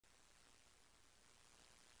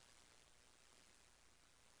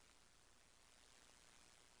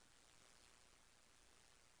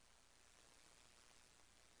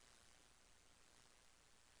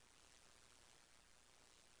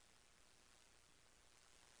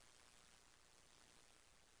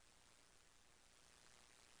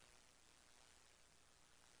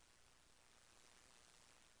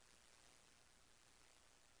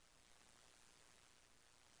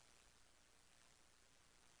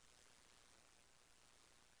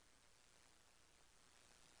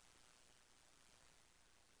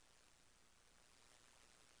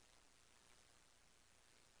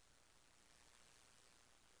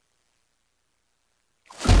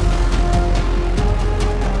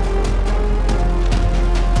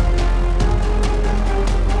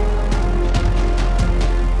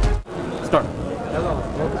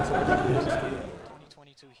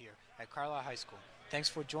Thanks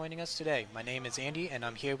for joining us today. My name is Andy, and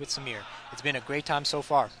I'm here with Samir. It's been a great time so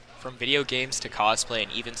far. From video games to cosplay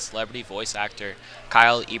and even celebrity voice actor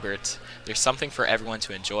Kyle Hebert, there's something for everyone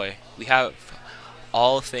to enjoy. We have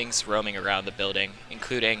all things roaming around the building,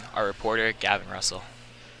 including our reporter Gavin Russell.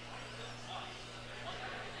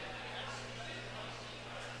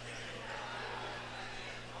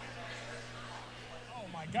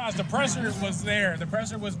 Gosh, the pressure was there. The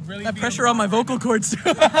pressure was really. That pressure on my vocal cords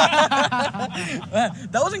too. That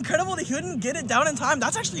was incredible. They couldn't get it down in time.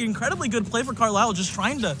 That's actually an incredibly good play for Carlisle, just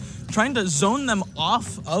trying to zone them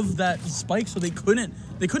off of that spike so they couldn't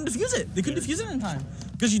defuse it. They couldn't defuse it in time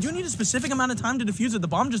because you do need a specific amount of time to defuse it. The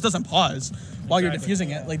bomb just doesn't pause while you're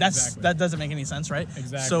defusing it. Like that doesn't make any sense, right?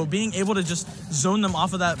 Exactly. So being able to just zone them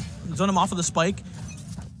off of the spike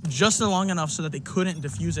just long enough so that they couldn't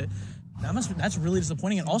defuse it. That's really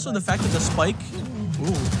disappointing, and also the fact that the spike. Ooh,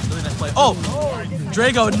 really nice play. Oh,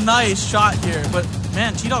 Drago, nice shot here, but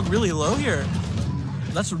man, T-Dog really low here.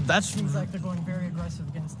 That's. Seems like they're going very aggressive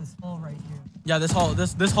against this hall right here. Yeah, this hall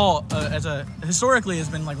historically has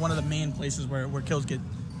been like one of the main places where kills get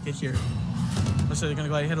here. So they're gonna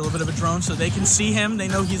go ahead and hit a little bit of a drone so they can see him. They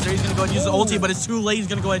know he's there. He's gonna go ahead and use the ulti, but it's too late. He's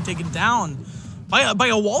gonna go ahead and take it down by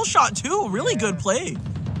a wall shot too. Really good play.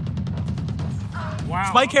 Wow.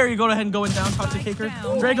 Spike carrier going ahead and going down, toxic taker.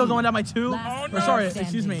 Draco going down by 2. Or sorry,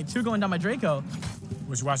 excuse me, 2 going down by Draco.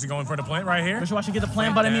 Wishy-washy going for the plant right here. Wishy-washy get the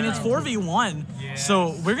plant, but I mean, it's 4v1. Yeah.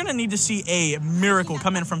 So we're going to need to see a miracle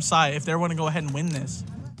come in from Sai if they want to go ahead and win this.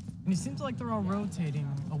 And it seems like they're all rotating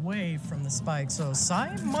away from the spike, so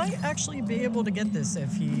Sai might actually be able to get this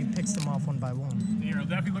if he picks them off one by one. You're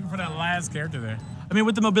definitely looking for that last character there. I mean,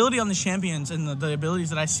 with the mobility on the champions and the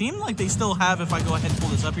abilities that I seem like they still have, if I go ahead and pull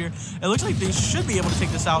this up here, it looks like they should be able to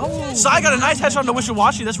take this out. Sai got a nice headshot to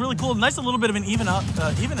Wishy-washy. That's really cool. Nice little bit of an evening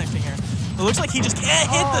thing here. It looks like he just can't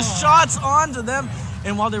hit the shots onto them.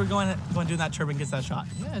 And while they were going doing that, Turbin gets that shot.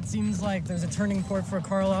 Yeah, it seems like there's a turning point for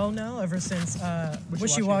Carlisle now ever since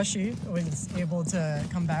Wishy-washy was able to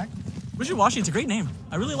come back. Wishy-washy, it's a great name.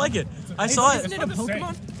 I really like it. I saw it. Isn't it a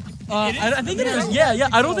Pokemon? I think it is. Yeah.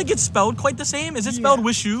 I don't think it's spelled quite the same. Is it spelled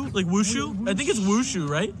Wishu? Like Wushu? I think it's Wushu,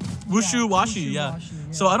 right? Wushu-washy, yeah.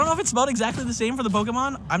 So I don't know if it's spelled exactly the same for the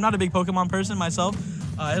Pokemon. I'm not a big Pokemon person myself.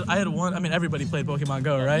 I had one. I mean, everybody played Pokemon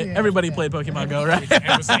Go, right? Yeah, everybody played Pokemon Go, right?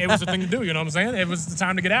 It was the thing to do, you know what I'm saying? It was the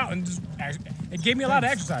time to get out and just. It gave me a lot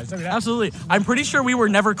of exercise. Absolutely. I'm pretty sure we were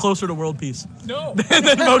never closer to world peace. No. than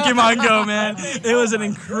Pokemon Go, man. It was an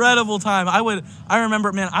incredible time. I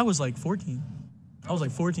remember, man. I was like 14. I was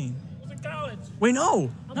like 14. I was in college. Wait,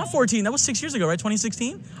 no, not 14. That was 6 years ago, right?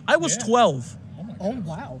 2016. I was 12. Oh,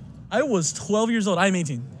 wow. I was 12 years old. I'm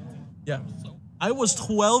 18. Yeah. I was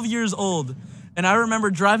 12 years old. And I remember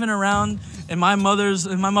driving around in my mother's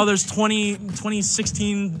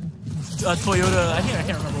 2016 Toyota. I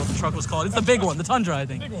can't remember what the truck was called. It's the big one, the Tundra, I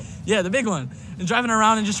think. Yeah, the big one. And driving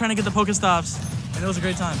around and just trying to get the Pokestops. And it was a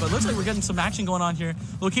great time. But it looks like we're getting some action going on here.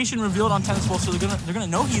 Location revealed on Tennis Ball, so they're gonna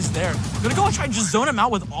know he's there. They're gonna go and try and just zone him out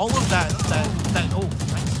with all of that. Oh,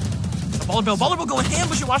 nice. The Baller Bill going ham.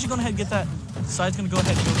 Wishy-washy going ahead and get that. Side's gonna go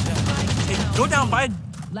ahead and go down by.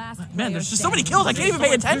 Man, there's just so many kills. I can't even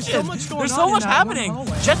pay attention. There's so much happening.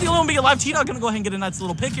 Jet the only one being alive. T-Dog gonna go ahead and get a nice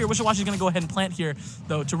little pick here. Wishy-washy's gonna go ahead and plant here,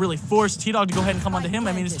 though, to really force T-Dog to go ahead and come onto him.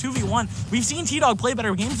 I mean, it's 2v1. We've seen T-Dog play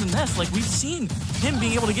better games than this. Like, we've seen him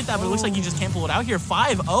being able to get that, but it looks like he just can't pull it out here.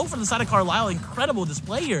 5-0 for the side of Carlisle. Incredible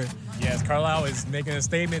display here. Yes, Carlisle is making a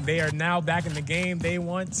statement. They are now back in the game. They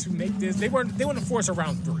want to make this. They want to force a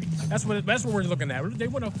round 3. That's what we're looking at. They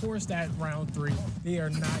want to force that round 3. They are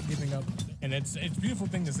not giving up, and it's a beautiful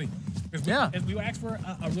thing to see. Because we asked for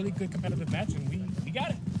a really good competitive match, and we got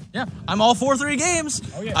it. Yeah, I'm all for 3 games.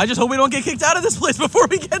 Oh, yeah. I just hope we don't get kicked out of this place before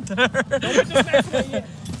we get there.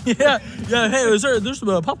 Yeah. Hey, there's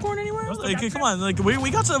some popcorn anywhere? Like, come on, like we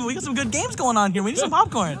got some good games going on here. We need some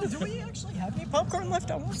popcorn. Do we actually have any popcorn left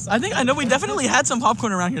on one side? I know we definitely had some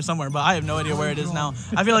popcorn around here somewhere, but I have no idea where it is now.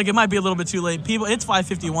 I feel like it might be a little bit too late. People, it's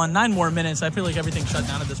 5:51, 9 more minutes. I feel like everything's shut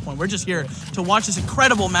down at this point. We're just here to watch this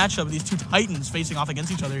incredible matchup of these 2 titans facing off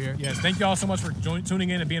against each other here. Yes, thank you all so much for tuning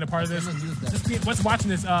in and being a part of this. Just watching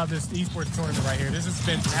this esports tournament right here. This has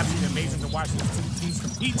been absolutely amazing to watch these 2 teams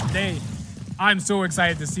compete today. I'm so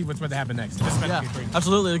excited to see what's going to happen next. This is going to be great.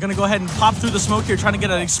 Absolutely. They're going to go ahead and pop through the smoke here, trying to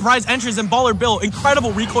get a surprise entrance, and Baller Bill,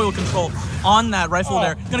 incredible recoil control on that rifle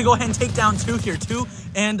there. Going to go ahead and take down 2 here, 2.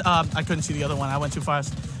 And I couldn't see the other one. I went too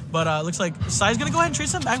fast. But looks like Sai's going to go ahead and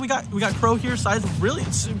trace him back. We got Crow here. Sai's really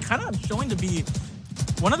kind of showing to be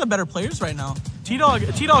one of the better players right now.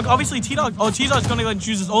 T-Dog, obviously T-Dog. Oh, T-Dog's going to go ahead and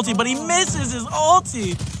choose his ulti, but he misses his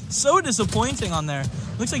ulti. So disappointing on there.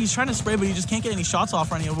 Looks like he's trying to spray, but he just can't get any shots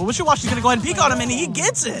off on you. But Wishy-Washy's going to go ahead and peek on him, and he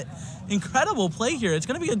gets it. Incredible play here. It's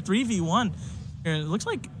going to be a 3v1. Here, it looks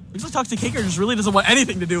like Toxic Haker just really doesn't want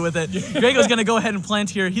anything to do with it. Drago's going to go ahead and plant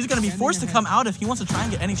here. He's going to be forced to come out if he wants to try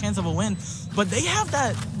and get any chance of a win. But they have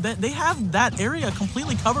that area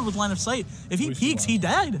completely covered with line of sight. If he peeks, he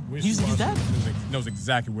dead. He's dead. Knows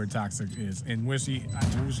exactly where Toxic is, and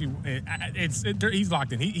he's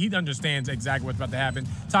locked in. He understands exactly what's about to happen.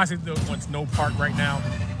 Toxic wants no part right now,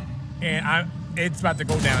 and it's about to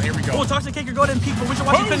go down. Here we go. Oh, Toxic Haker go ahead and peek, but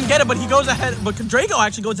Wishy-Washy couldn't get it, but he goes ahead. But Drago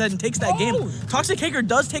actually goes ahead and takes that game. Toxic Haker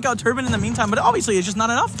does take out Turban in the meantime, but obviously it's just not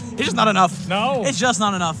enough. It's just not enough. No. It's just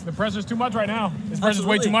not enough. The pressure's too much right now. This pressure's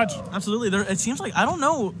way too much. Absolutely. It seems like, I don't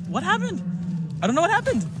know what happened. I don't know what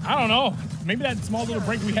happened. I don't know. Maybe that small little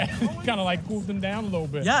break we had kind of like cooled them down a little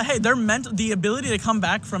bit. Yeah, hey, they're meant the ability to come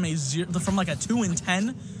back from like a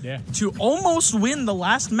 2-10 to almost win the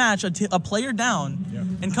last match, a player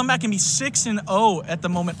down, and come back and be 6-0 at the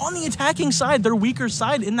moment. On the attacking side, their weaker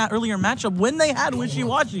side in that earlier matchup when they had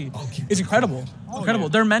Wishy-Washy. It's incredible. Incredible.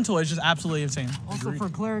 Their mental is just absolutely insane. Also, for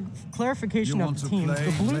clarification of the teams,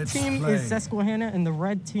 the blue team is Susquehanna and the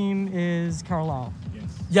red team is Carlisle.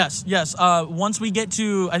 Yes. Once we get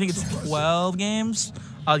to, I think it's 12 games,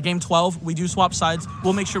 game 12, we do swap sides.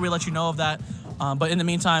 We'll make sure we let you know of that. But in the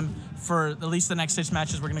meantime, for at least the next 6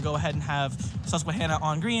 matches, we're going to go ahead and have Susquehanna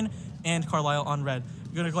on green and Carlisle on red.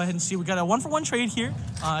 We're going to go ahead and see. We got a 1-for-1 trade here.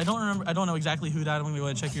 I don't know exactly who that. I'm going to go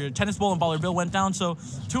ahead and check here. Tennis Bowl and Baller Bill went down. So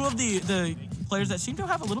 2 of the players that seem to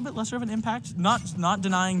have a little bit lesser of an impact, not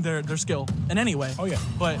denying their skill in any way. Oh, yeah.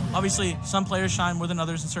 But obviously, some players shine more than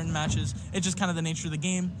others in certain matches. It's just kind of the nature of the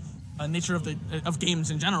game, nature of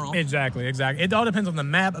games in general. Exactly. It all depends on the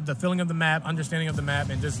map, the feeling of the map, understanding of the map,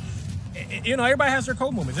 and just, everybody has their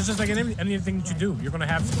cold moments. It's just like anything that you do. You're going to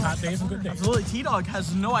have some hot days and good days. Absolutely. T-Dog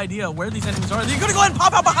has no idea where these enemies are. You're going to go ahead and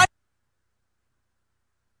pop out behind.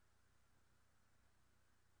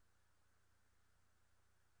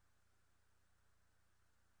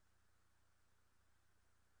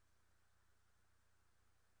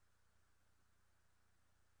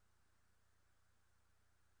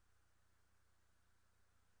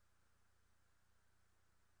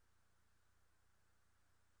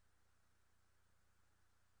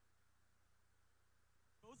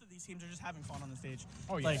 These teams are just having fun on the stage.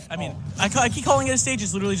 Oh, yeah. I keep calling it a stage.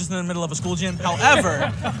 It's literally just in the middle of a school gym.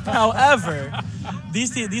 However,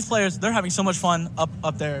 these players, they're having so much fun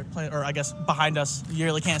up there, or I guess behind us. You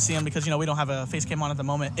really can't see them because we don't have a face cam on at the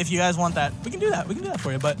moment. If you guys want that, we can do that. We can do that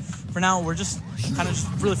for you. But for now, we're just kind of just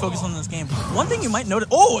really focused on this game. One thing you might notice,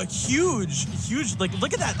 a huge, like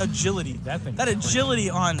look at that agility. That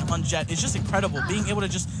agility on Jet is just incredible. Being able to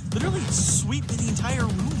just literally sweep the entire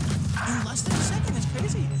room in less than a second is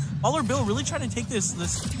crazy. Baller Bill really trying to take this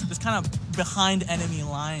kind of behind enemy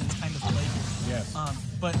lines kind of play. Yes.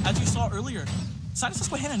 But as you saw earlier, Side of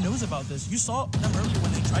Susquehanna knows about this. You saw them earlier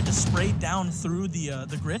when they tried to spray down through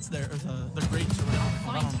the grits there, or the grates or whatever.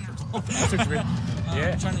 I don't know what they're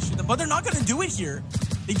called. Trying to shoot them, but they're not going to do it here.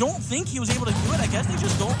 They don't think he was able to do it. I guess they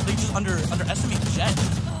just underestimate Jet.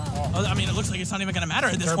 I mean, it looks like it's not even going to matter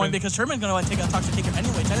at this point because Turban's going to take a Toxic Taker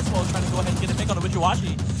anyway. Tennis Ball is trying to go ahead and get a pick on the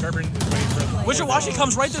Wishy-Washy. Turban is waiting for Wishy-Washy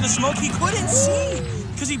comes right through the smoke. He couldn't see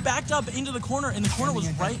because he backed up into the corner, and the corner was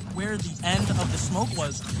right where the end of the smoke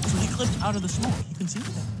was. So he clipped out of the smoke. He couldn't see it.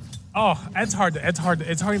 Oh, it's hard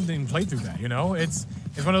to even play through that.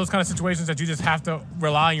 It's one of those kind of situations that you just have to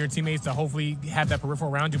rely on your teammates to hopefully have that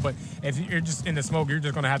peripheral around you. But if you're just in the smoke, you're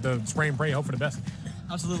just going to have to spray and pray, hope for the best.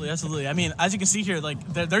 Absolutely. I mean, as you can see here, like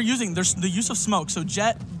they're using the use of smoke. So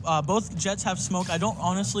both Jets have smoke. I don't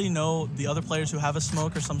honestly know the other players who have a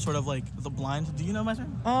smoke or some sort of like the blind. Do you know, my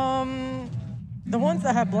friend? The ones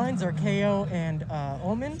that have blinds are KO and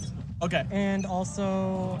Omen. Okay. And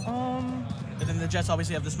also And then the Jets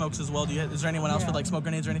obviously have the smokes as well. Is there anyone else with like smoke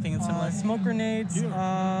grenades or anything similar? Smoke grenades.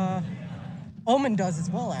 Omen does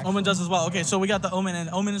as well, actually. Omen does as well. Okay, so we got the Omen,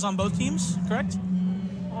 and Omen is on both teams, correct?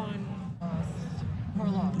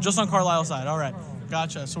 Carlisle. Just on Carlisle's side. All right.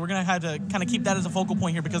 Gotcha. So we're going to have to kind of keep that as a focal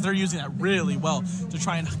point here because they're using that really well to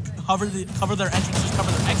try and cover their entrances,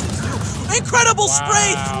 cover their exits too. Incredible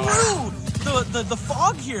spray through the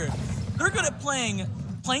fog here. They're good at playing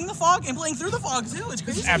the fog and playing through the fog too. It's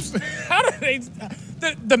crazy. Absolutely. How do they?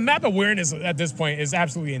 The map awareness at this point is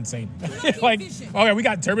absolutely insane. Like, okay, we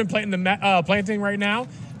got Turban planting the planting right now.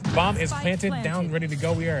 Bomb is planted, down, ready to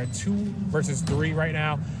go. We are at 2 versus 3 right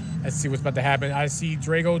now. Let's see what's about to happen. I see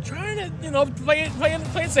Drago trying to, play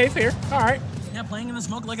it safe here. All right. Yeah, playing in the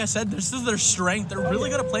smoke, like I said, this is their strength. They're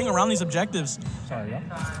really good at playing around these objectives. Sorry, y'all.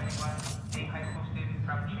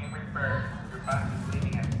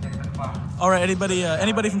 All right,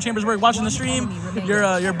 anybody from Chambersburg watching the stream,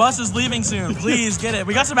 your bus is leaving soon. Please get it.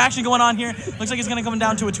 We got some action going on here. Looks like it's going to come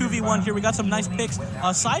down to a 2v1 here. We got some nice picks.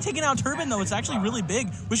 Sai taking out Turban, though. It's actually really big.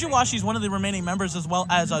 Wishy-Washy is one of the remaining members as well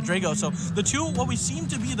as Drago. So the two, what we seem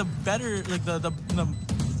to be the better, like the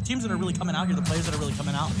teams that are really coming out here, the players that are really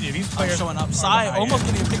coming out, these players showing up. Sai almost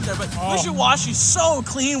getting a pick there, but Wishy-Washy's so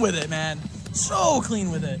clean with it, man. So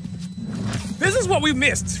clean with it. This is what we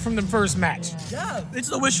missed from the first match. Yeah, it's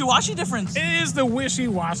the Wishy-Washy difference. It is the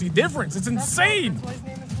Wishy-Washy difference. It's insane.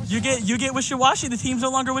 You get Wishy-Washy, the team's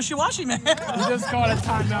no longer Wishy-Washy, man. We just called a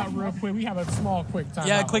timeout real quick. We have a small quick timeout.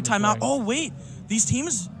 Yeah, quick timeout. Oh wait, these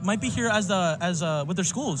teams might be here as with their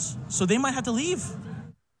schools, so they might have to leave.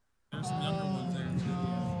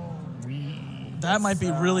 That might be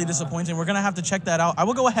really disappointing. We're going to have to check that out. I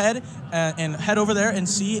will go ahead and head over there and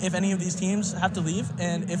see if any of these teams have to leave.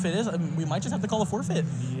 And if it is, we might just have to call a forfeit.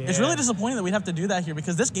 Yeah. It's really disappointing that we'd have to do that here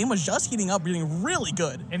because this game was just heating up, being really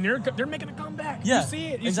good. And they're making a comeback. Yeah, you see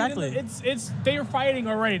it. exactly. They are fighting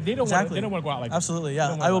already. They don't want to go out like that. Absolutely,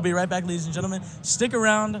 yeah. I will be right back, ladies and gentlemen. Stick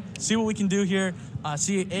around, see what we can do here.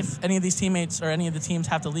 See if any of these teammates or any of the teams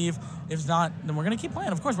have to leave. If not, then we're going to keep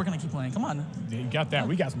playing. Of course, we're going to keep playing. Come on. Yeah, you got that.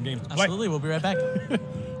 We got some games to play. Absolutely. We'll be right back. All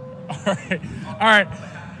right.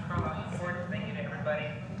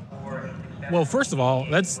 Well, first of all,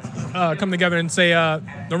 let's come together and say,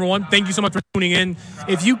 number one, thank you so much for tuning in.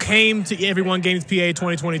 If you came to Everyone Games PA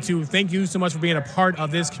 2022, thank you so much for being a part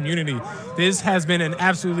of this community. This has been an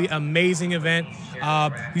absolutely amazing event.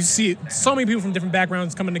 You see so many people from different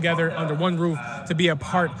backgrounds coming together under one roof to be a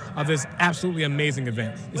part of this absolutely amazing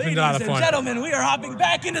event. It's been a lot of fun. Ladies and gentlemen, we are hopping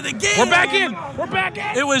back into the game. We're back in. We're back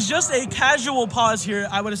in. It was just a casual pause here.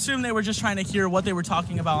 I would assume they were just trying to hear what they were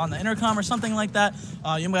talking about on the intercom or something like that.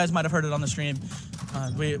 You guys might have heard it on the stream.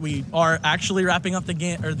 We are actually wrapping up the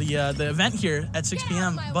game or the event here at 6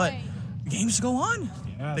 p.m. But the games go on.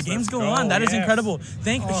 Yes, the games go on. That is incredible.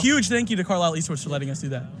 Huge thank you to Carlisle Esports for letting us do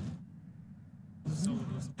that.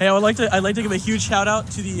 Hey, I'd like to give a huge shout out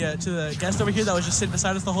to the guest over here that was just sitting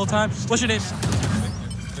beside us the whole time. What's your name?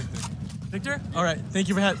 Victor. All right. Thank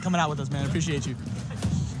you for coming out with us, man. I appreciate you.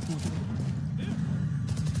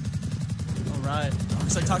 All right.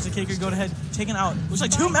 Looks like Toxic Caker going ahead, taking out. Looks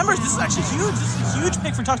like 2 members. This is actually huge. This is a huge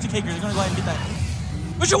pick for Toxic Caker. They're going to go ahead and get that.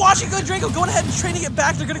 Wishy-Washy, good. Drago going ahead and trying to get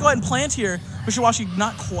back. They're going to go ahead and plant here. Wishy-Washy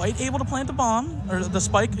not quite able to plant the bomb or the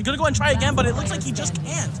spike. They're going to go ahead and try again, but it looks like he just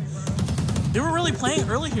can't. They were really playing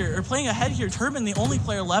early here, or playing ahead here. Turban, the only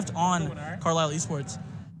player left on Carlisle Esports.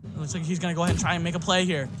 It looks like he's going to go ahead and try and make a play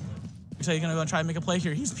here. Looks like he's going to go and try and make a play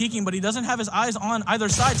here. He's peeking, but he doesn't have his eyes on either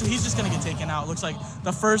side, so he's just going to get taken out. Looks like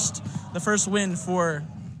the first win for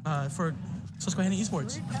Susquehanna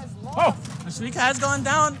Esports. Oh, Suika has gone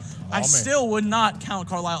down. I still would not count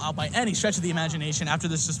Carlisle out by any stretch of the imagination after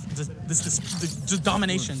this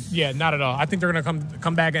domination. Yeah, not at all. I think they're going to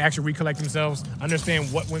come back and actually recollect themselves,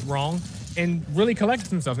 understand what went wrong, and really collect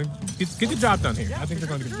themselves and get the job done here. I think they're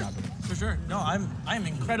going to get the job done. For sure. No, I'm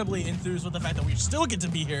incredibly enthused with the fact that we still get to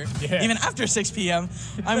be here, yeah, even after 6 p.m.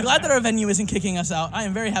 I'm glad that our venue isn't kicking us out. I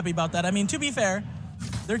am very happy about that. I mean, to be fair,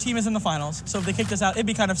 their team is in the finals, so if they kicked us out, it'd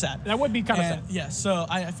be kind of sad. That would be kind of sad. Yeah, so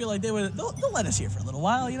I feel like they'll let us here for a little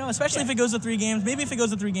while, you know, especially if it goes to 3 games. Maybe if it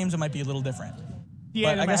goes to 3 games, it might be a little different.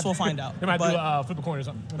 Yeah, but I guess we'll find out. They might do flip a coin or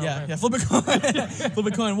something. You know, yeah, flip a coin. Flip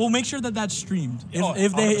a coin. We'll make sure that that's streamed.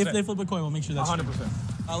 If they flip a coin, we'll make sure that's 100%.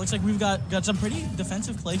 Looks like we've got some pretty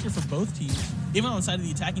defensive play here for both teams, even on the side of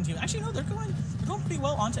the attacking team. Actually, no, they're going pretty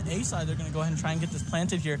well onto A side. They're going to go ahead and try and get this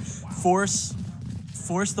planted here. Force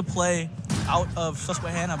the play out of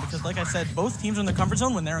Susquehanna because, like I said, both teams are in the comfort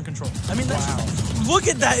zone when they're in control. I mean, look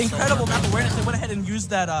at that incredible map awareness. They went ahead and used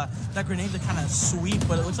that grenade to kind of sweep,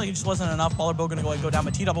 but it looks like it just wasn't enough. Baller Bow going to go ahead and go down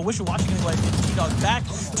with T-Dog, but Wishy-Washy going to go ahead and get T-Dog back.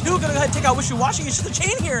 2 going to go ahead and take out Wishy-Washy. It's just a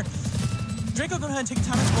chain here. Drago going to go ahead and take a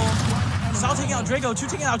time goal. Sal taking out Drago. 2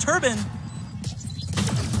 taking out Turban.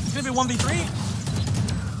 It's going to be 1v3.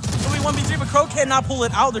 It's going to be 1v3, but Crow cannot pull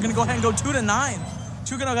it out. They're going to go ahead and go 2-9.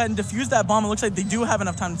 2 going to go ahead and defuse that bomb. It looks like they do have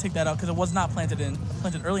enough time to take that out because it was not planted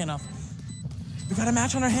early enough. We got a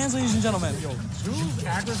match on our hands, ladies and gentlemen. Yo, 2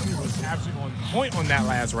 accuracy was absolutely on point on that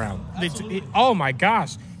last round. Oh my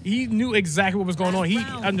gosh. He knew exactly what was going on. He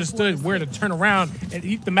understood where to turn around, and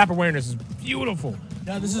the map awareness is beautiful.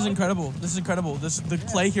 Yeah, this is incredible. This is incredible. The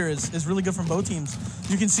play here is really good from both teams.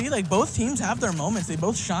 You can see like both teams have their moments. They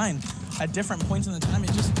both shine at different points in the time.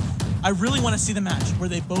 I really want to see the match where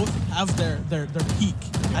they both have their peak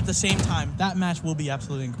at the same time. That match will be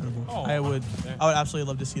absolutely incredible. Oh, I would absolutely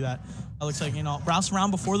love to see that. It looks like, last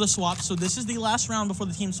round before the swap. So this is the last round before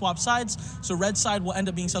the team swap sides. So red side will end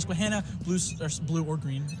up being Susquehanna, blue or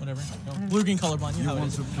green, whatever. Blue, green, colorblind. You know how it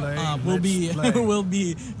is. Will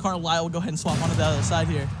be Carlisle. We'll go ahead and swap onto the other side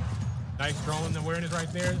here. Nice throwing awareness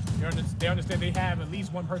right there. They understand they have at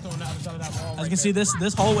least one person on the other side of that ball. As you can see,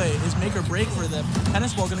 this hallway is make or break for the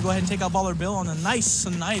tennis ball. Going to go ahead and take out Baller Bill on a nice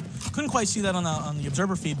snipe. Couldn't quite see that on the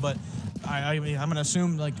observer feed, but I'm going to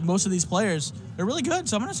assume like most of these players, they're really good.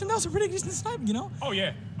 So I'm going to assume that was a pretty decent snipe, Oh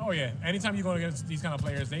yeah. Anytime you go against these kind of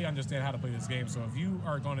players, they understand how to play this game. So if you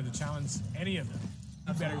are going to challenge any of them,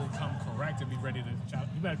 you better come correct and be ready to challenge.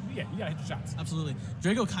 You gotta hit the shots. Absolutely.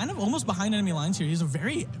 Drago kind of almost behind enemy lines here. He's a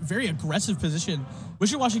very, very aggressive position.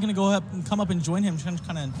 Wishy-Washy going to go up and come up and join him, trying to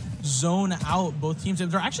kind of zone out both teams.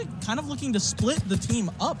 They're actually kind of looking to split the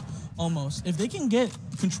team up almost. If they can get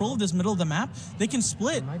control of this middle of the map, they can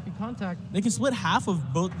split. There might be contact. They can split half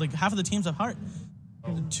of the teams apart.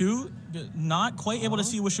 Two, not quite able to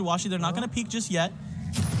see Wishy-Washy. They're not going to peek just yet.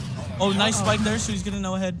 Oh, nice spike there, so he's going to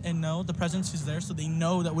go ahead and know the presence is there, so they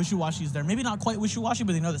know that Wishy-Washy is there. Maybe not quite Wishy-Washy,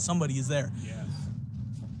 but they know that somebody is there. Yes.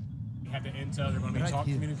 You have the intel. They're going to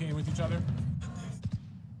be communicating with each other.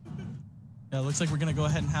 Yeah, it looks like we're going to go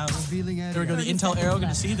ahead and have... There we area. go, the intel arrow. Going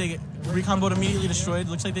to see, they get recomboed immediately destroyed.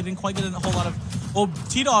 Looks like they didn't quite get a whole lot of... Oh,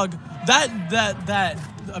 T-Dog, that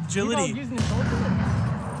agility. T-Dog using his ultimate.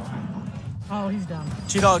 Oh, he's down.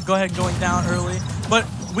 T-Dog, go ahead, going down early. But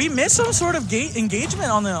we missed some sort of engagement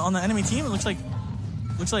on the enemy team. It looks like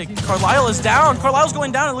Carlisle is down. Carlisle's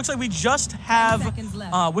going down. It looks like we just have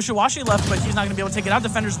Wishy-Washy left, but he's not going to be able to take it out.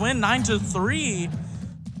 Defenders win 9-3.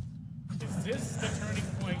 Is this the turning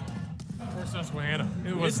point for Susquehanna?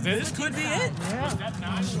 This could be it. Yeah. Was that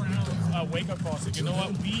 9 rounds wake-up call? So you know what?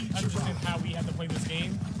 We understand how we have to play this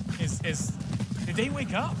game. Did they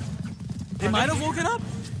wake up? They might have woken up.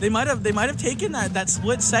 They might have taken that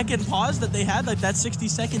split second pause that they had, like that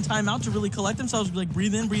 60-second timeout to really collect themselves, like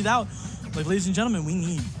breathe in, breathe out. Like, ladies and gentlemen, we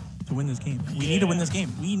need to win this game. We need to win this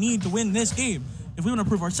game. We need to win this game. If we want to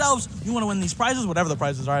prove ourselves, we want to win these prizes, whatever the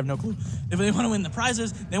prizes are, I have no clue. If they want to win the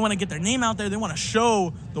prizes, they want to get their name out there, they want to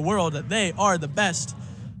show the world that they are the best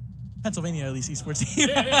Pennsylvania, at least, esports team.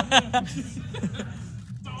 It's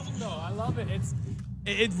awesome, though. I love it.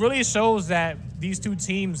 It really shows that these two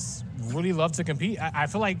teams really love to compete. I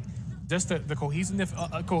feel like just the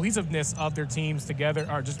cohesiveness of their teams together,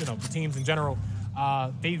 or just the teams in general,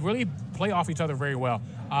 they really play off each other very well.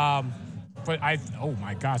 But oh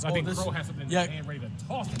my gosh, I think Crow has something in his hand ready to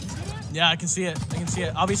toss it. Yeah, I can see it.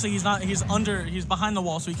 Obviously, he's behind the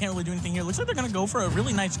wall, so he can't really do anything here. Looks like they're gonna go for a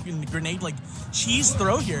really nice grenade, like cheese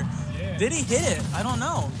throw here. Yeah. Did he hit it? I don't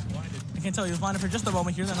know. I can't tell. He was blinded for just a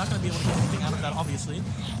moment here. They're not going to be able to get anything out of that, obviously.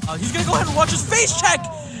 He's going to go ahead and watch his face check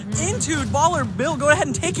into Baller Bill. Go ahead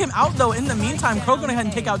and take him out, though. In the meantime, Crow going to go ahead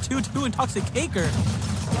and take out two Intoxicator.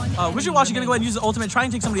 Wishy-Washy going to go ahead and use the ultimate, try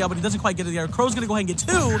and take somebody out, but he doesn't quite get it there. Crow's going to go ahead and get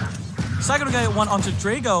two. Second guy one onto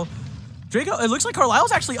Drago. It looks like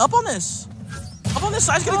Carlisle's actually up on this. Up on this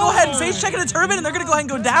side. He's going to go ahead and face check into Turban, and they're going to go ahead and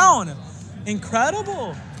go down.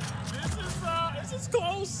 Incredible. This is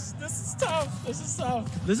close. This is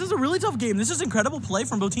tough. This is a really tough game. This is incredible play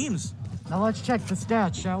from both teams. Now let's check the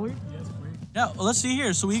stats, shall we? Yes, please. Yeah, well, let's see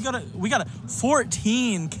here. So we got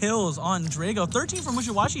 14 kills on Drago, 13 from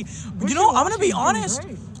Wishy-Washy. I'm gonna be honest.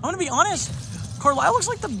 Carlisle looks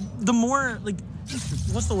like the more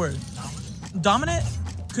what's the word? Dominant.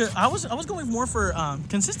 I was going more for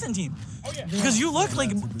consistent team. Oh yeah. Because you look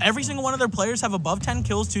like every single one of their players have above 10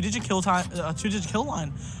 kills, 2-digit kill time, 2-digit kill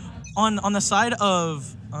line. On the side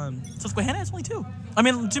of Susquehanna, it's only 2. I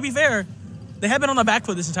mean, to be fair, they have been on the back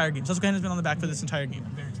foot this entire game. Susquehanna's been on the back foot this entire game.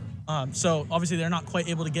 So obviously they're not quite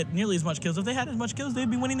able to get nearly as much kills. If they had as much kills, they'd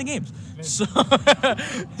be winning the games. So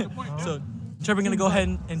Turban gonna go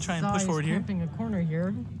ahead and try and push forward here. Camping a corner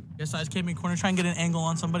here. Yes, Sai's camping a corner, try and get an angle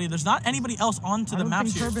on somebody. There's not anybody else onto the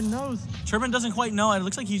maps here. Turban knows. Turban doesn't quite know. It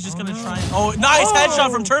looks like he's just gonna try. Nice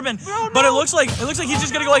headshot from Turban. But it looks like he's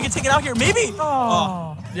just gonna go ahead and take it out here. Maybe.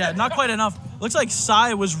 Oh. Yeah, not quite enough. Looks like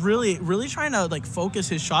Sai was really trying to focus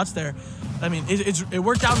his shots there. I mean, it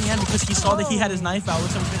worked out in the end because he saw that he had his knife out.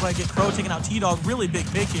 Looks like he's gonna get Crow taking out T-Dog. Really big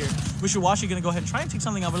pick here. Wishy-Washy gonna go ahead and try and take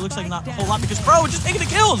something out, but it looks like not a whole lot because Crow was just taking the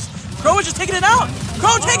kills. Crow was just taking it out.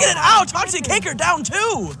 Crow taking it out. Toxic Caker down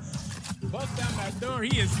 2. Bust down that door.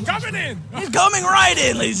 He is coming in. He's coming right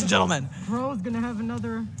in, ladies and gentlemen. Crow's gonna have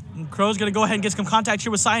another. Crow's gonna go ahead and get some contact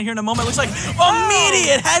here with Sai here in a moment. Looks like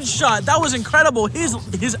immediate headshot. That was incredible. His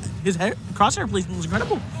crosshair placement was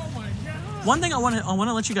incredible. Oh my One thing I want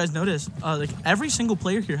to let you guys notice, like every single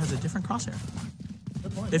player here has a different crosshair.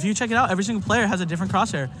 If you check it out, every single player has a different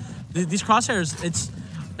crosshair. These crosshairs,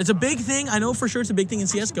 it's a big thing. I know for sure it's a big thing in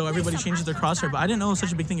CS:GO. Everybody changes their crosshair, but I didn't know it was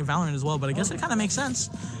such a big thing in Valorant as well. But I guess it kind of makes sense.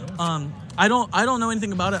 I don't know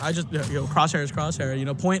anything about it. I just crosshair is crosshair. You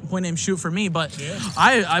know, point aim shoot for me. But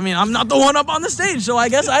I mean I'm not the one up on the stage, so I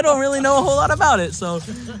guess I don't really know a whole lot about it. So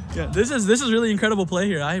yeah, this is really incredible play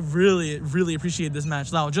here. I really appreciate this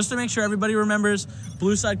match. Now, just to make sure everybody remembers,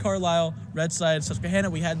 blue side Carlisle, red side Susquehanna.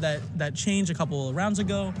 We had that change a couple of rounds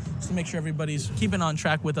ago, just to make sure everybody's keeping on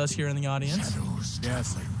track with us here in the audience.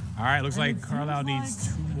 Yes. All right, looks like Carlisle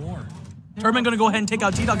needs 2 more. Turban gonna go ahead and take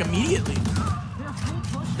out T-Dog immediately.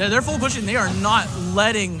 They're full pushing. They're not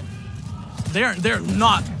letting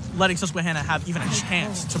Susquehanna have even a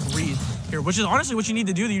chance to breathe here, which is honestly what you need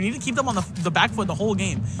to do. You need to keep them on the back foot the whole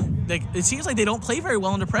game. It seems like they don't play very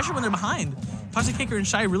well under pressure when they're behind. Toxic Kicker and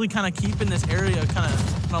Shy really kind of keeping this area kind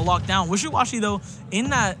of locked down. Wishy-Washy though, in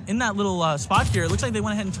that little spot here, it looks like they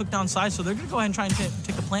went ahead and took down Side, so they're gonna go ahead and try and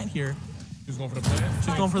take the plant here. She's going for the plant.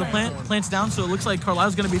 She's going for the plant. Plant's down, so it looks like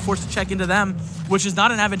Carlisle's going to be forced to check into them, which is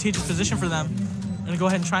not an advantageous position for them. Going to go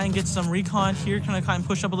ahead and try and get some recon here. Kind of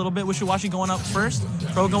push up a little bit. Wishy-Washy going up first.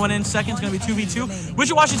 Pro going in second. It's going to be 2v2.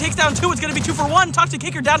 Wishy-Washy takes down 2. It's going to be 2 for 1. Toxic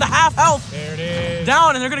Kicker down to half health. There it is.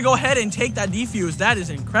 Down, and they're going to go ahead and take that defuse. That is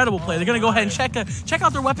an incredible play. They're going to go ahead and check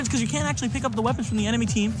out their weapons, because you can't actually pick up the weapons from the enemy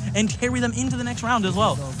team and carry them into the next round as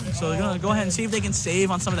well. So they're going to go ahead and see if they can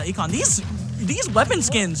save on some of that econ. These weapon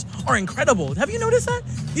skins are incredible. Have you noticed that?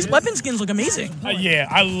 These weapon skins look amazing. Yeah,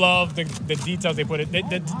 I love the details they put in.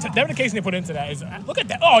 The dedication they put into that is, look at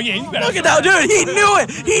that. Oh, yeah, you better. Look at that, dude. He knew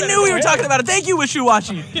it. He knew we were talking about it. Thank you,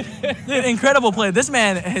 Wishy-Washy. Dude, incredible play. This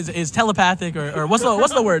man is telepathic, or what's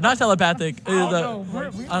the word? Not telepathic.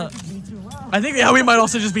 I think, yeah, we might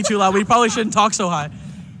also just be too loud. We probably shouldn't talk so high.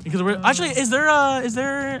 Because we're, actually, is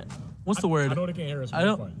there, what's the word? I know they can't hear us.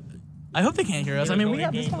 I hope they can't hear us. I mean, we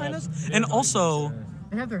have this behind us. And also,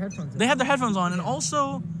 They have their headphones on. They have their headphones on. And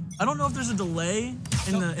also, I don't know if there's a delay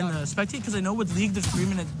in the spectate, because I know with League there's a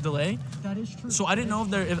 3-minute delay. That is true. So I don't know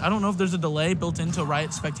if there's a delay built into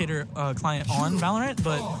Riot Spectator client on Valorant,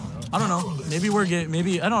 but I don't know. Maybe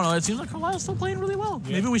I don't know. It seems like Carlisle's still playing really well.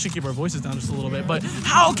 Yeah. Maybe we should keep our voices down just a little bit. But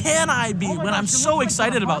how can I be when I'm so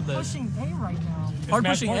excited about this? Pushing A right now. Hard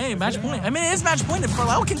pushing A, match point. I mean, it is match point if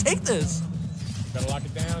Carlisle can take this. Gotta lock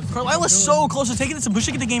it down. Carlisle is so close to taking this and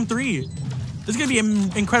pushing it to game 3. This is going to be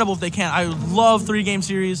incredible if they can. I love 3-game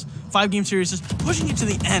series, 5-game series, just pushing it to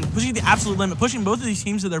the end, pushing it to the absolute limit, pushing both of these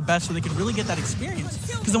teams to their best so they can really get that experience.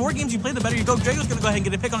 Because the more games you play, the better you go. Drago's going to go ahead and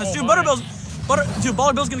get a pick on this. Dude, Baller Bill's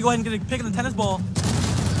going to go ahead and get a pick on the tennis ball.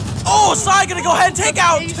 Oh, Sai going to go ahead and take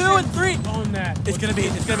out 2 and 3. It's going to be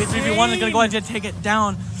 3v1. They're going to go ahead and take it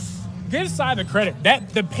down. Give Sai the credit.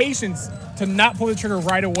 The patience to not pull the trigger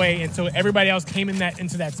right away until everybody else came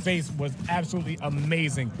into that space was absolutely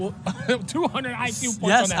amazing. Well, 200 IQ points on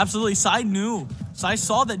that. Yes, absolutely. Sai knew. Sai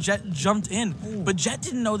saw that Jet jumped in, but Jet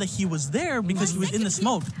didn't know that he was there because he was in the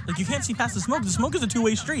smoke. Like, you can't see past the smoke. The smoke is a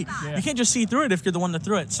 2-way street. Yeah. You can't just see through it if you're the one that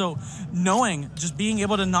threw it. So just being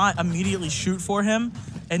able to not immediately shoot for him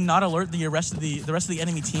and not alert the rest of the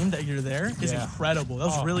enemy team that you're there is incredible. That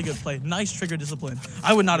was a really good play. Nice trigger discipline.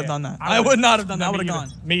 I would not have done that. I would not have done that. I would have gone.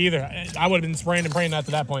 Me either. I would have been spraying and praying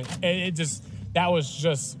after that point. That was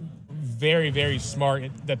just very, very smart.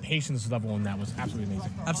 The patience level on that was absolutely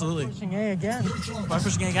amazing. Absolutely. Pushing A again. Why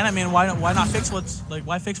pushing A again? I mean, why not fix what's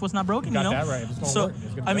not broken? Got you know. That right. So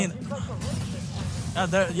I mean,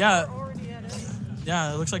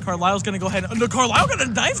 yeah. It looks like Carlisle's gonna go ahead. Carlisle got a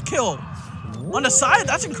knife kill on the side.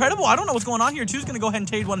 That's incredible. I don't know what's going on here. Two's gonna go ahead and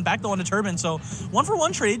trade one back though on the Turban. So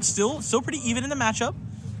 1-for-1 trade. Still pretty even in the matchup.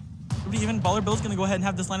 Even Baller Bill's gonna go ahead and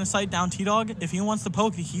have this line of sight down T-Dog. If he wants to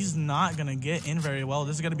poke, he's not gonna get in very well.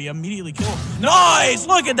 This is gonna be immediately killed. Nice!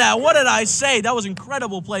 Look at that. What did I say? That was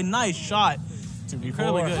incredible play. Nice shot. 2v4.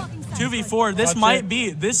 Incredibly good. 2v4. This might be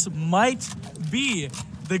the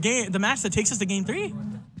match that takes us to game 3.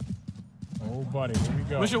 Oh, buddy. Here we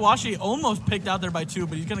go. Wishy-Washy almost picked out there by 2,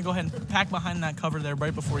 but he's gonna go ahead and pack behind that cover there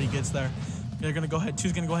right before he gets there. They're gonna go ahead.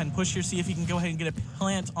 2's gonna go ahead and push here, see if he can go ahead and get a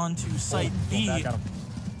plant onto site B.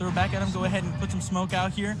 Throw back at him, go ahead and put some smoke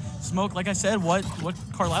out here. Smoke, like I said, what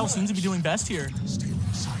Carlisle seems to be doing best here.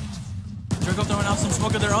 Drago throwing out some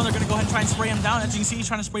smoke of their own. They're going to go ahead and try and spray him down. As you can see, he's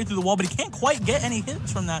trying to spray through the wall, but he can't quite get any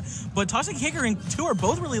hits from that. But Toxic Kicker and 2 are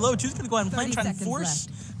both really low. 2's going to go ahead and plant, trying to force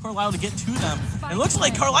Carlisle to get to them. It looks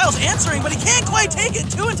like Carlisle's answering, but he can't quite take it.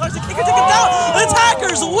 2 and Toxic Kicker take it down. The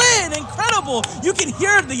attackers win. Incredible. You can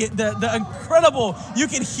hear the incredible. You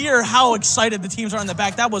can hear how excited the teams are in the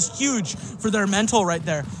back. That was huge for their mental right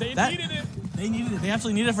there. They needed it. They needed it. They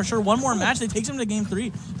absolutely needed it for sure. One more match, they takes him to game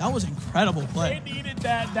 3. That was incredible play. They needed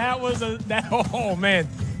that. Oh man,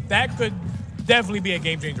 that could definitely be a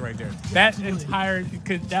game changer right there.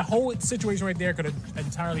 That whole situation right there could have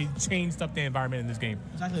entirely changed up the environment in this game.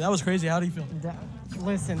 Exactly. That was crazy. How do you feel?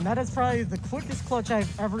 Listen, that is probably the quickest clutch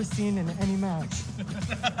I've ever seen in any match.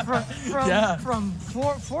 From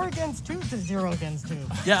 4 against 2 to 0 against 2.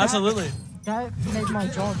 Yeah, absolutely. That made my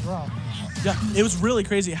jaw drop. Yeah, it was really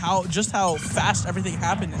crazy how fast everything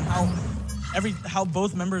happened and how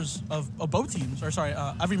both members of both teams,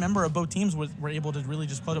 every member of both teams were able to really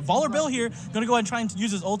just close it. Fowler Bill here going to go ahead and try and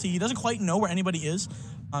use his ulti. He doesn't quite know where anybody is,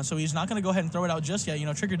 so he's not going to go ahead and throw it out just yet. You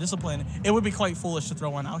know, trigger discipline. It would be quite foolish to throw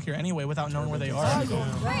one out here anyway without knowing where they are.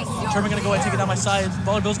 Turban going to go ahead and take it down by side.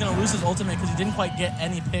 Fowler Bill's going to lose his ultimate because he didn't quite get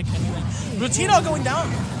any pick, anything. But T-Dog going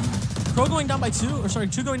down. Crow going down by 2,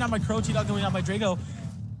 2 going down by Crow, T-Dog going down by Drago.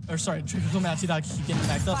 Drago going out, T-Dog getting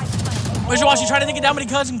backed up. Wishiwashi trying to take it down, but he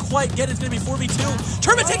doesn't quite get it. It's going to be 4v2.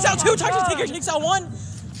 Turban takes out 2, Toxic Taker takes out 1.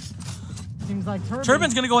 Seems like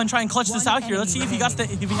Turban's going to go and try and clutch this out here. Let's see if he has the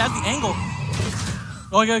angle.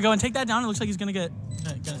 Oh, he's going to go and take that down. It looks like he's going to get...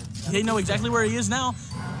 They know exactly where he is now.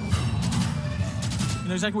 You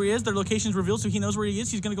know exactly where he is. Their location's revealed, so he knows where he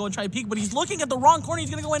is. He's going to go and try to peek, but he's looking at the wrong corner. He's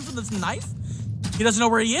going to go in for this knife. He doesn't know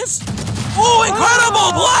where he is. Oh,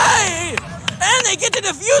 incredible play! And they get to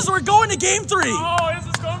defuse. We're going to game 3. Oh, this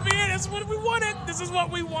is going to be it. This is what we wanted. This is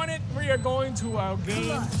what we wanted. We are going to our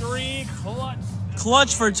game 3 clutch.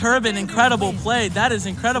 Clutch for Turban. Incredible play. That is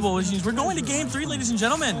incredible. We're going to game 3, ladies and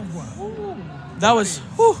gentlemen. That was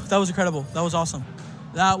incredible. That was awesome.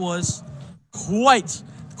 That was quite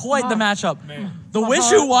the matchup. Man. The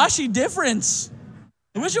wishy-washy difference.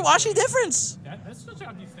 The wishy-washy difference. Let's check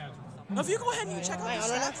out these stats. Now, if you go ahead and you check out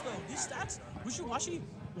these stats, though, these stats, wishy-washy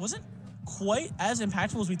wasn't quite as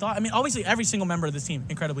impactful as we thought. I mean, obviously, every single member of this team,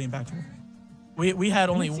 incredibly impactful. We had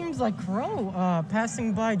only... It seems like Crow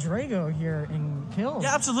passing by Drago here in kills.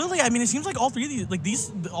 Yeah, absolutely. I mean, it seems like all 3 of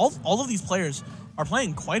these, all of these players are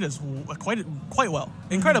playing quite well,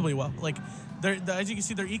 incredibly well. Like, as you can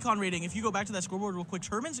see, their econ rating, if you go back to that scoreboard real quick,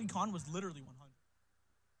 Turban's econ was literally 100.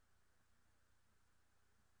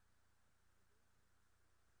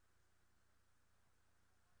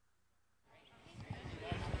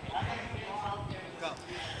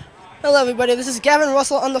 Hello, everybody. This is Gavin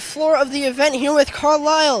Russell on the floor of the event here with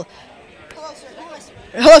Carlisle.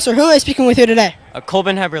 Hello, sir. Who am I speaking with here today?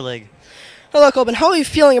 Colbin Heberlig. Hello, Colbin. How are you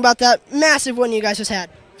feeling about that massive win you guys just had?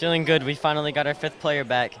 Feeling good. We finally got our 5th player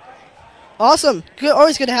back. Awesome. Good.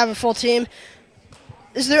 Always good to have a full team.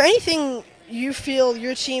 Is there anything you feel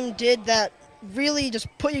your team did that really just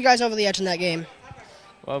put you guys over the edge in that game?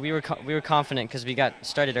 Well, we were confident because we got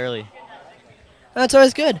started early. That's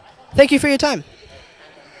always good. Thank you for your time.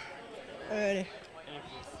 Alrighty.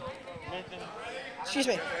 Excuse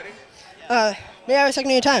me. May I have a second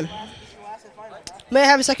of your time? May I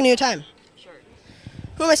have a second of your time? Sure.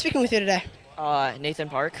 Who am I speaking with here today? Nathan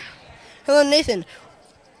Park. Hello, Nathan.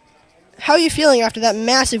 How are you feeling after that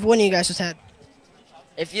massive win you guys just had?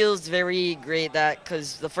 It feels very great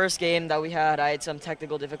because the first game that we had, I had some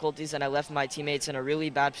technical difficulties and I left my teammates in a really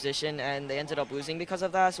bad position and they ended up losing because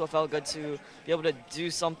of that. So it felt good to be able to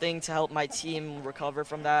do something to help my team recover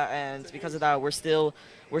from that. And because of that, we're still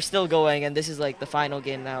going, and this is like the final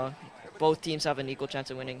game now. Both teams have an equal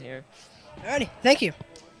chance of winning here. Alrighty, thank you.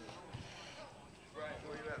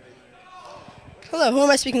 Hello, who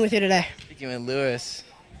am I speaking with here today? Speaking with Lewis.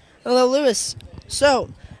 Hello, Lewis. So,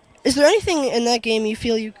 is there anything in that game you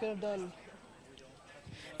feel you could have done?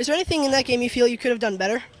 Is there anything in that game you feel you could have done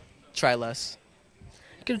better? Try less.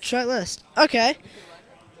 Could have tried less. Okay.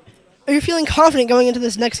 Are you feeling confident going into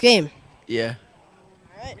this next game? Yeah.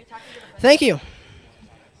 All right. Thank you.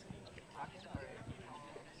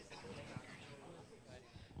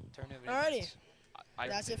 Alrighty.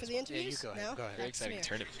 That's it for the interviews. Yeah, you go ahead. Go ahead. Very exciting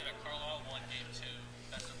tournament.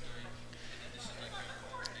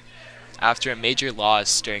 After a major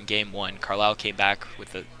loss during Game 1, Carlisle came back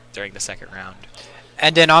during the second round.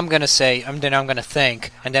 And then I'm gonna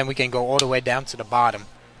think, and then we can go all the way down to the bottom.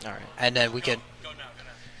 All right. And then we can.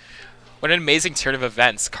 What an amazing turn of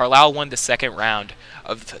events! Carlisle won the second round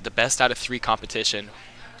of the best out of 3 competition.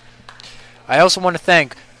 I also want to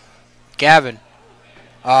thank Gavin.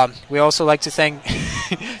 We also like to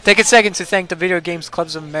take a second to thank the Video Games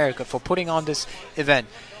Clubs of America for putting on this event.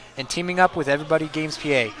 And teaming up with Everybody Games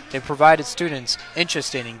PA, they provided students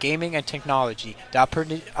interested in gaming and technology the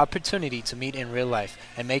opportunity to meet in real life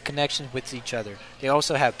and make connections with each other. They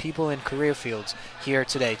also have people in career fields here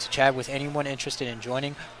today to chat with anyone interested in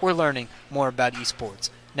joining or learning more about esports.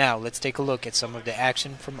 Now, let's take a look at some of the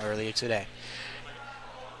action from earlier today.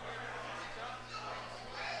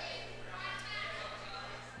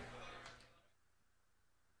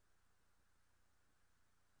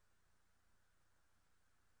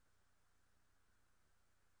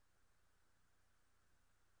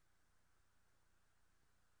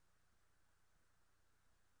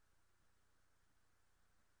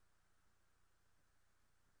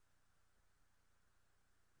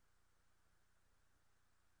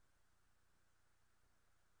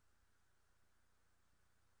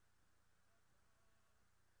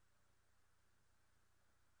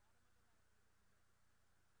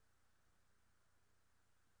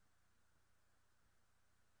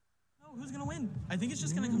 who's going to win. I think it's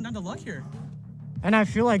just going to come down to luck here. And I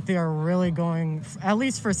feel like they are really going, at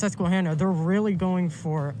least for Susquehanna, they're really going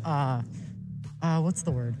for, what's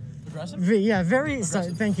the word? Aggressive? Yeah,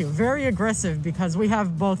 thank you. Very aggressive, because we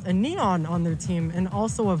have both a Neon on their team and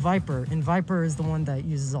also a Viper. And Viper is the one that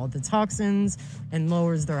uses all the toxins and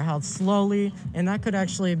lowers their health slowly. And that could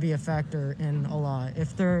actually be a factor in a lot.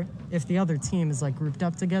 If the other team is like grouped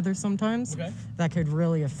up together sometimes, that could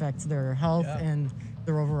really affect their health and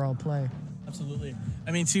their overall play. Absolutely.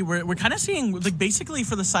 I mean, see, we're kind of seeing, like, basically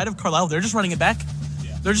for the side of Carlisle, they're just running it back.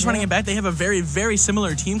 They're just running it back. They have a very, very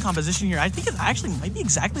similar team composition here. I think it actually might be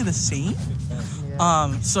exactly the same.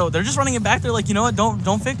 So they're just running it back. They're like, you know what?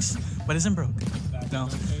 Don't fix what isn't broke. No,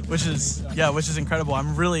 which is incredible.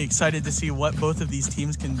 I'm really excited to see what both of these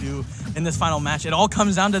teams can do in this final match. It all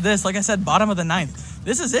comes down to this. Like I said, bottom of the 9th.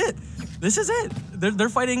 This is it. This is it. They're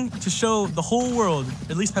fighting to show the whole world,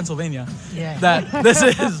 at least Pennsylvania, that this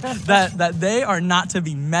is that they are not to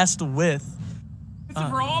be messed with. This is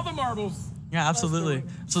for all the marbles. Yeah, absolutely.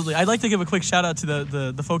 Absolutely. I'd like to give a quick shout out to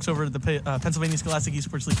the folks over at the Pennsylvania Scholastic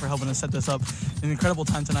Esports League for helping us set this up. An incredible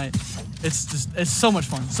time tonight. It's so much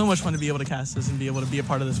fun. So much fun to be able to cast this and be able to be a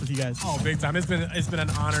part of this with you guys. Oh, big time. It's been an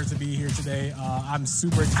honor to be here today. I'm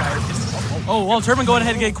super excited. Oh, well, Turban going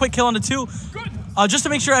ahead and get a quick kill on the 2. Good. Just to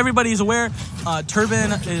make sure everybody's aware,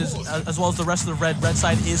 Turban is, as well as the rest of the red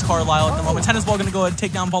side, is Carlisle at the moment. Tennis Ball going to go ahead and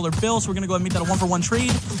take down Baller Bill, so we're going to go ahead and meet that a 1-for-1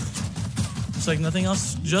 trade. Looks like nothing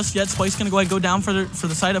else just yet. Spice going to go ahead and go down for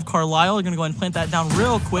the side of Carlisle. They're going to go ahead and plant that down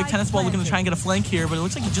real quick. Tennis Ball looking to try and get a flank here, but it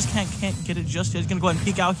looks like he just can't get it just yet. He's going to go ahead and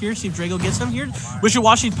peek out here, see if Drago gets him here.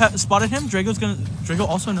 Wishiwashi spotted him. Drago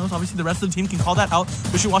also knows. Obviously, the rest of the team can call that out.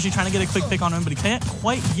 Wishiwashi trying to get a quick pick on him, but he can't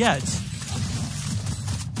quite yet.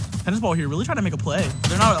 Tennis Ball here really trying to make a play.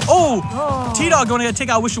 They're not. Oh! T-Dog going to take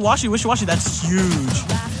out Wishiwashi. Wishiwashi, that's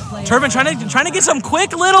huge. Turban trying to get some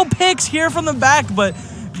quick little picks here from the back, but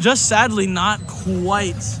just sadly not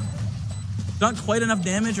quite enough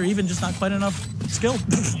damage, or even just not quite enough skill.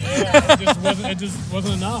 Yeah, it just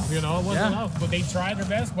wasn't enough, you know. It wasn't enough. But they tried their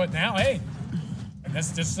best, but now, hey,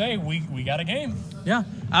 let's just say we got a game. Yeah,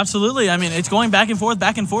 absolutely. I mean, it's going back and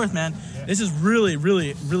forth, man. Yeah. This is really,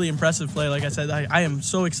 really, really impressive play. Like I said, I am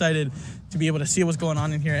so excited to be able to see what's going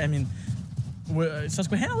on in here. I mean,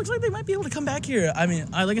 Susquehanna looks like they might be able to come back here. I mean,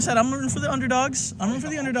 like I said, I'm rooting for the underdogs.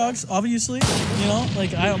 Obviously. You know,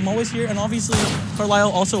 like, I'm always here. And obviously,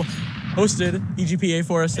 Carlisle also hosted EGPA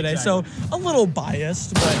for us today. So, a little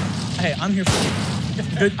biased, but hey, I'm here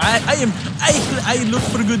for good. I look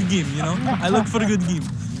for a good game, you know? I look for a good game.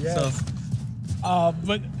 Yes. So.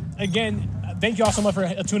 But again, thank you all so much for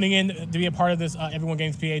tuning in to be a part of this Everyone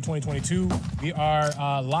Games PA 2022. We are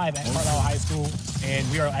live at Carlisle High School, and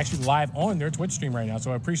we are actually live on their Twitch stream right now.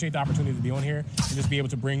 So I appreciate the opportunity to be on here and just be able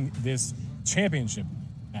to bring this championship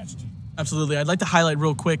match to you. Absolutely. I'd like to highlight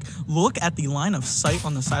real quick, look at the line of sight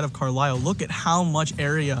on the side of Carlisle. Look at how much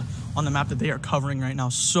area on the map that they are covering right now.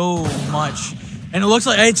 So much. And it looks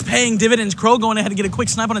like it's paying dividends. Crow going ahead and get a quick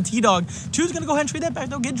snipe on a T-Dog. 2's going to go ahead and trade that back.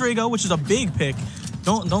 They'll get Drago, which is a big pick.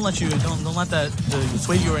 Don't let that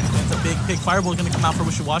sway you or anything. It's a big pick. Fireball's going to come out for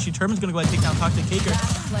Wishiwashi. Turban's going to go ahead and take down Toxic Caker.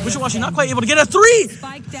 Wishiwashi not quite able to get a 3.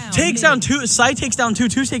 Takes down 2. Sai takes down 2.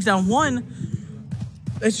 2 takes down 1.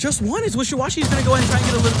 It's just 1. It's Wishiwashi's going to go ahead and try and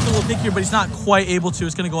get a little pick here, but he's not quite able to.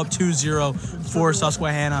 It's going to go up 2-0 for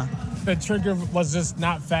Susquehanna. The trigger was just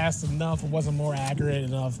not fast enough. It wasn't more accurate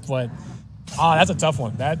enough, but that's a tough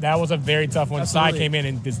one. That was a very tough one. Sai came in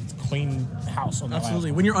and just cleaned house on that.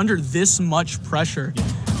 Absolutely. When you're under this much pressure,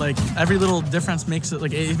 like, every little difference makes it,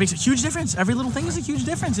 like, it makes a huge difference. Every little thing is a huge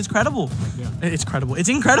difference. It's credible. Yeah. It's credible. It's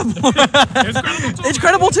incredible. It's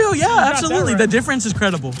credible too. Yeah, absolutely. Right. The difference is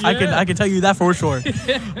credible. Yeah. I can tell you that for sure.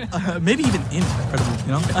 Maybe even incredible,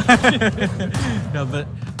 you know? No, but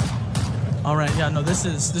all right. Yeah, no, this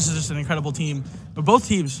is just an incredible team. But both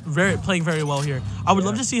teams playing very well here. I would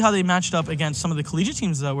love to see how they matched up against some of the collegiate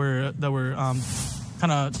teams that were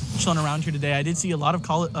kind of chilling around here today. I did see a lot of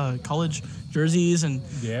college jerseys, and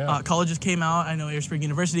colleges came out. I know Airspring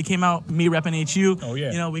University came out. Me repping HU. Oh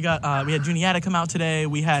yeah. You know, we had Juniata come out today.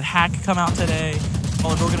 We had Hack come out today.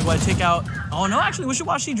 We're going to go ahead and take out. Oh no, actually,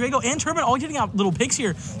 Wishiwashi, Drago, and Turban all getting out little picks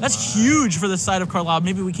here. That's huge for the side of Carlisle.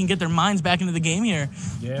 Maybe we can get their minds back into the game here.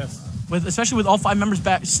 Yes. Especially with all 5 members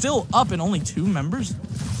back, still up, and only 2 members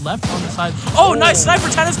left on the side. Oh, nice snipe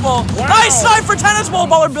for Tennis Ball. Wow. Nice snipe for Tennis Ball.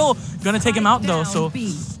 Baller Bill gonna take him out though. So,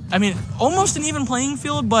 I mean, almost an even playing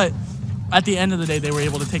field, but at the end of the day, they were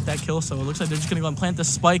able to take that kill. So it looks like they're just gonna go and plant this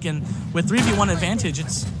spike, and with 3v1 advantage,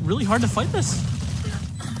 it's really hard to fight this.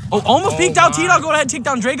 Oh, almost peeked out. T-Dog go ahead and take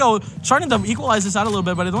down Drago, starting to equalize this out a little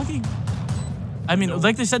bit, but I don't think. I mean,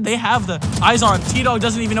 like they said, they have the eyes on. T-Dog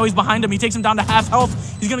doesn't even know he's behind him. He takes him down to half health.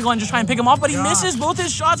 He's going to go ahead and just try and pick him off, but he misses both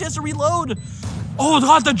his shots. He has to reload. Oh,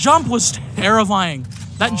 God, the jump was terrifying.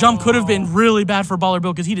 That jump could have been really bad for Baller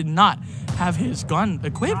Bill because he did not have his gun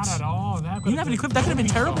equipped. Not at all. He didn't have it equipped. That could have been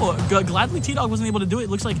terrible. Gladly, T-Dog wasn't able to do it. It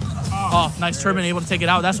looks like, oh, nice Turbine able to take it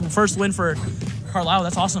out. That's the first win for Carlisle.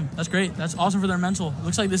 That's awesome. That's great. That's awesome for their mental.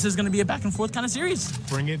 Looks like this is going to be a back and forth kind of series.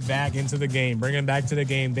 Bring it back into the game. Bring it back to the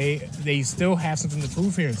game. They still have something to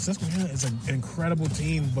prove here. Susquehanna is an incredible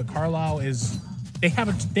team, but Carlisle is. They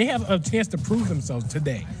have a chance to prove themselves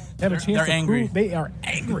today. They have a chance to angry. prove they are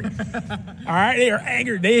angry. All right, they are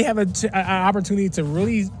angry. They have an opportunity to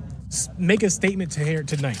really make a statement to here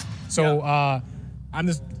tonight. So I'm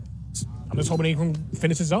just hoping they can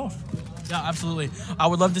finish this off. Yeah, absolutely. I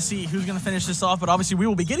would love to see who's going to finish this off, but obviously we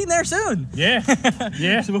will be getting there soon. Yeah,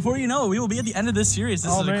 yeah. So before you know it, we will be at the end of this series.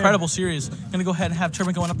 This is an incredible series. Going to go ahead and have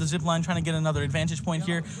Turbine going up the zip line, trying to get another advantage point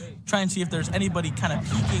here. Try and see if there's anybody kind of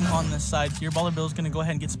peeking on this side here. Baller Bill's going to go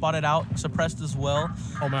ahead and get spotted out, suppressed as well.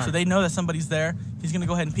 Oh, man. So they know that somebody's there. He's going to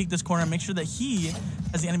go ahead and peek this corner and make sure that he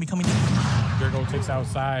has the enemy coming in. Virgo takes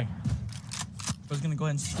outside. He's going to go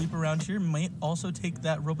ahead and sweep around here. Might also take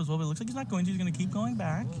that rope as well, but it looks like he's not going to. He's going to keep going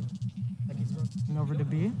back. Over to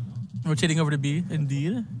B. Rotating over to B,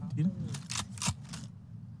 indeed. I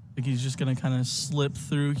think he's just gonna kind of slip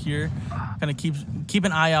through here. Kind of keep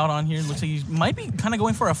an eye out on here. Looks like he might be kind of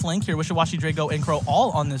going for a flank here. Wishawashi, Draco, and Crow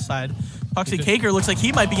all on this side. Toxic Caker looks like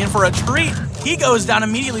he might be in for a treat. He goes down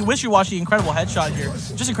immediately.Wishawashi, incredible headshot here.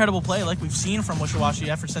 Just incredible play like we've seen from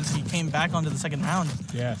Wishawashi since he came back onto the second round.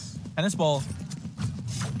 Yes. Tennis ball.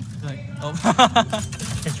 Oh.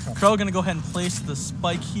 Crow gonna go ahead and place the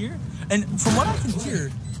spike here. And from what I can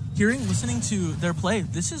listening to their play,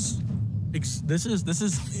 this is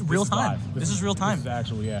real time. This is real time. This is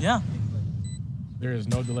actually, Yeah. There is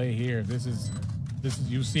no delay here. This is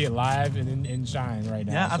you see it live and in shine right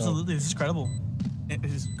now. Yeah, absolutely. This is credible. It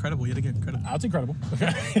is credible yet again. Credible. I'll take credible.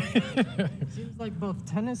 Seems like both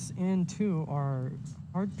Tennis and 2 are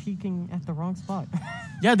hard peeking at the wrong spot.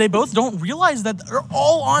 Yeah, they both don't realize that they're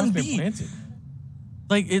all on B. Planted.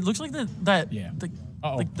 Like it looks like like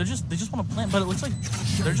they just want to plant, but it looks like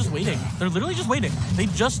they're just waiting. They're literally just waiting.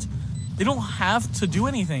 They don't have to do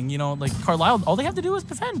anything, you know. Like Carlisle, all they have to do is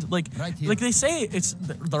defend. Like they say,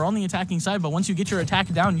 they're on the attacking side, but once you get your attack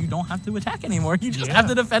down, you don't have to attack anymore. You just have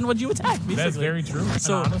to defend what you attack. Basically. That's very true.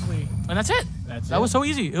 So and honestly, and that's it. That was so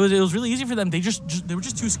easy. It was really easy for them. They were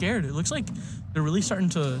just too scared. It looks like they're really starting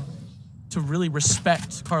to really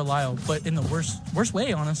respect Carlisle, but in the worst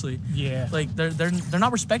way, honestly. Yeah. Like they're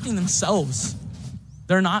not respecting themselves.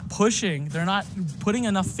 They're not pushing. They're not putting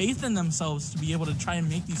enough faith in themselves to be able to try and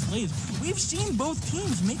make these plays. We've seen both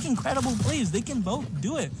teams make incredible plays. They can both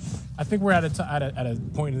do it. I think we're at a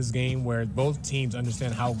point in this game where both teams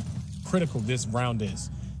understand how critical this round is.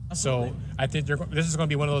 Absolutely. So I think this is going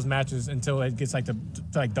to be one of those matches until it gets to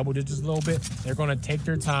double digits a little bit. They're going to take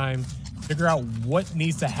their time, figure out what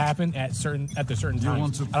needs to happen at the certain times. I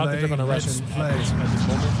don't think they're going to rush in at this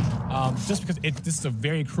moment. Just because this is a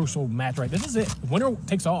very crucial match, right? This is it. Winner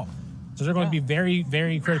takes all. So they're going to be very,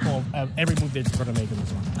 very critical of every move they're going to make in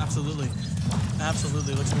this one. Absolutely.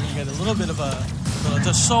 Absolutely. Looks like we're going to get a little bit of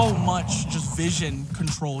there's so much just vision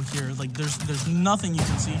control here. Like there's nothing you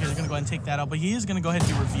can see here. They're going to go ahead and take that out, but he is going to go ahead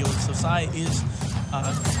and be revealed. So Sai is kind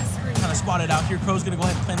of spotted out here. Crow's going to go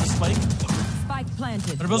ahead and plant the spike. Spike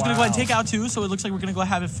planted. But Bill's going to go ahead and take out 2, so it looks like we're going to go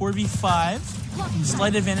have it 4v5.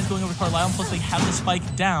 Slight advantage going over to Carlisle, plus they have the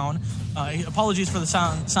spike down. Apologies for the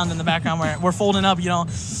sound in the background where we're folding up, you know.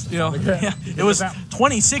 Yeah, it was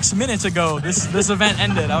 26 minutes ago this event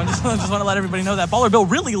ended. I just want to let everybody know that. Baller Bill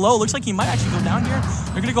really low. Looks like he might actually go down here.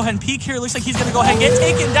 They're going to go ahead and peek here. Looks like he's going to go ahead and get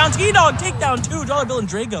taken down. T-Dog take down 2. Baller Bill and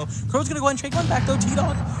Drago. Crow's going to go ahead and trade one back though.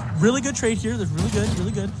 T-Dog, really good trade here. They're really good,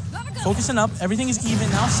 really good. Focusing up. Everything is even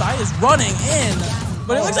now. Sai is running in,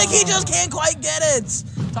 but it looks like he just can't quite get it.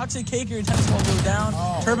 Toxic Caker and Tennis Ball go down.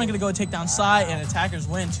 Turbine going to go and take down Sai, and attackers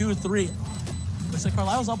win 2-3. Looks like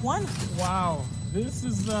Carlisle's up 1. Wow. This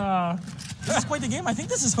is quite the game. I think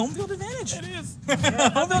this is home field advantage. It is.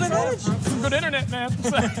 Home field advantage. Some good internet, man.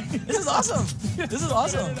 This is awesome. This is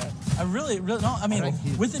awesome. I really no. I mean,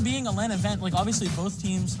 with it being a LAN event, like obviously both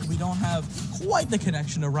teams, we don't have quite the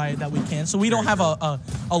connection to Riot that we can. So we don't have a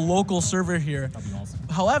local server here. That'd be awesome.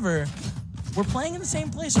 However, we're playing in the same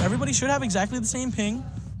place, so everybody should have exactly the same ping.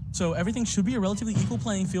 So everything should be a relatively equal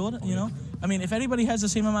playing field, you know? I mean, if anybody has the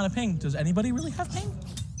same amount of ping, does anybody really have ping?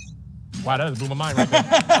 Wow, that just blew my mind right there.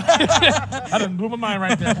 That just blew my mind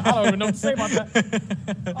right there. I don't even know what to say about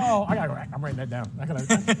that. Oh, I gotta go. I'm writing that down.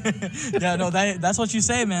 Yeah, no, that's what you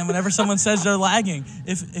say, man. Whenever someone says they're lagging,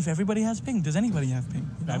 if everybody has ping, does anybody have ping?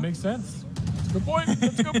 You know? That makes sense. Good point.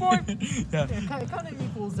 That's a good point. Yeah. It kind of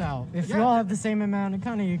equals out. If you all have the same amount, it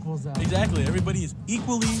kind of equals out. Exactly. Everybody is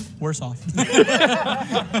equally worse off. Looks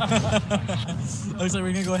like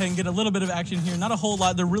we're gonna go ahead and get a little bit of action here. Not a whole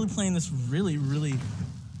lot. They're really playing this really,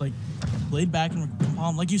 like, laid back and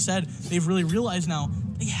calm. Like you said, they've really realized now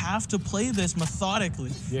they have to play this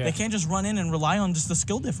methodically. Yeah. They can't just run in and rely on just the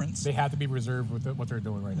skill difference. They have to be reserved with what they're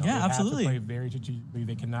doing right now. Yeah, absolutely. They have to play very strategically.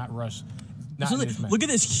 They cannot rush. Look at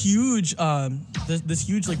this huge, this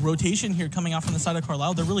huge like rotation here coming out from the side of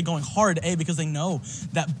Carlisle. They're really going hard, because they know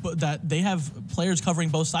that they have players covering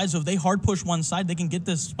both sides. So if they hard push one side, they can get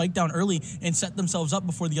this spike down early and set themselves up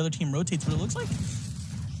before the other team rotates. But it looks like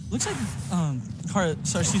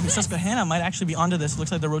Susquehanna might actually be onto this. It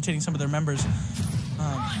looks like they're rotating some of their members.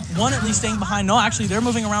 One at least staying behind. No, actually they're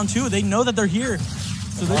moving around too. They know that they're here.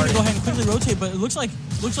 So they're gonna go ahead and quickly rotate, but it looks like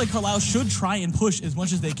Carlisle should try and push as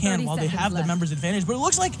much as they can while they have the members' advantage. But it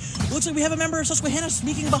looks like we have a member of Susquehanna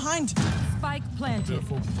sneaking behind. Spike planted.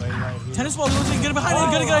 Tennis ball looks like good behind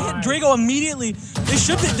it. Gonna hit Drago immediately. They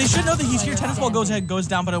should know that he's here. Tennis ball goes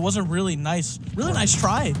down, but it wasn't really nice. Really nice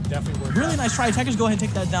try. Definitely worked. Really nice try. Attackers go ahead and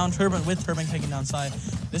take that down. Turban taking down side.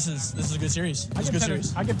 This is a good series.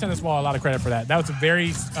 I give Tennis ball a lot of credit for that. That was a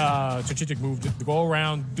very strategic move to go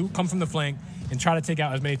around, come from the flank, and try to take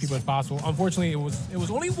out as many people as possible. Unfortunately, it was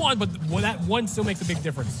only one, but that one still makes a big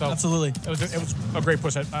difference. So absolutely, it was a great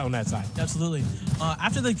push on that side. Absolutely.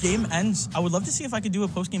 After the game ends, I would love to see if I could do a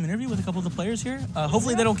post-game interview with a couple of the players here.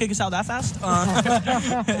 Hopefully, they don't kick us out that fast.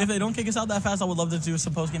 If they don't kick us out that fast, I would love to do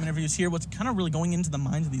some post-game interviews here. What's kind of really going into the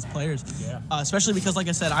minds of these players, especially because, like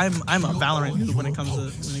I said, I'm a Valorant when it comes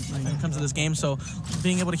to this game. So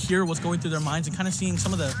being able to hear what's going through their minds and kind of seeing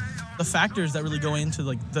some of the factors that really go into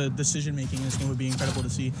like the decision making in this game would be incredible to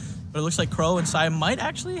see. But it looks like Crow and Sai might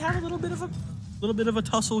actually have a little bit of a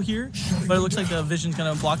tussle here, but it looks like the vision's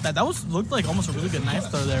gonna block that. That looked like almost a really good knife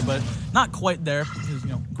throw there, but not quite there because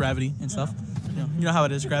gravity and stuff. You know how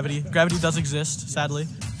it is. Gravity does exist, sadly.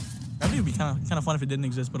 Gravity would be kind of fun if it didn't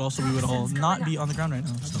exist, but also we would all not be on the ground right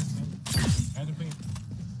now. So.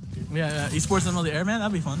 Yeah, esports in the air, man.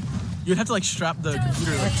 That'd be fun. You'd have to like strap the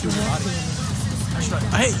computer like to your body.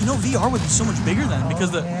 Hey, VR would be so much bigger then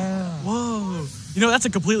because whoa. That's a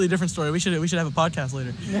completely different story. We should have a podcast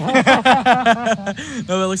later.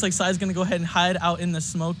 No, it looks like Sai's gonna go ahead and hide out in the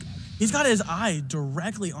smoke. He's got his eye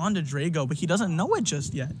directly onto Drago, but he doesn't know it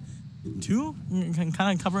just yet. Kind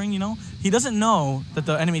of covering, he doesn't know that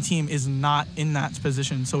the enemy team is not in that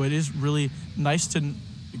position. So it is really nice to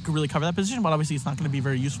really cover that position, but obviously it's not going to be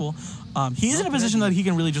very useful. He is in a position that he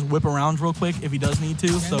can really just whip around real quick if he does need to.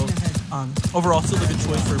 So overall, still a good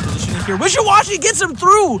choice for positioning here. Wishy-Washy gets him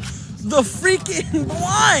through the freaking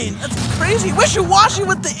blind. That's crazy. Wishy-Washy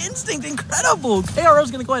with the instinct. Incredible. KRO's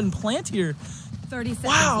going to go ahead and plant here. 30 seconds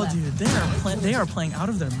wow, left. dude. They are playing out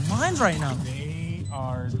of their minds right now. They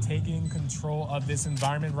are taking control of this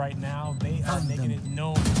environment right now. They are making it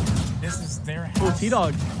known. This is their house. Oh,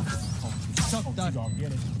 T-Dog. T-Dog,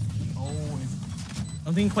 get it. I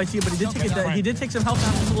don't think you can quite see it, but he did take some health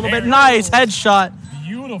down just a little bit. Nice headshot.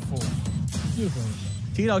 Beautiful.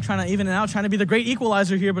 T-Dog trying to even it out, trying to be the great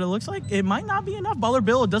equalizer here, but it looks like it might not be enough. Baller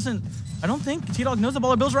Bill doesn't. I don't think T-Dog knows the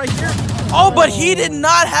Baller Bill's right here. Oh, but he did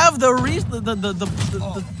not have the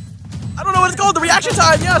I don't know what it's called. The reaction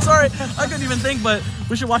time. Yeah, sorry, I couldn't even think. But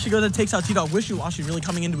Wishy-Washy goes and takes out T-Dog. Wishy-Washy really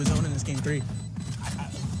coming into his own in this game 3.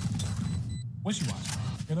 Wishy-Washy.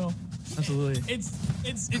 Absolutely. It's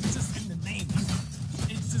just in the name.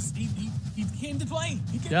 It's just he came to play.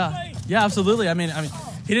 He came to play. Yeah, absolutely. I mean,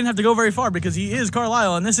 he didn't have to go very far because he is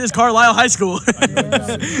Carlisle, and this is Carlisle High School.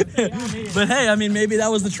 But hey, I mean, maybe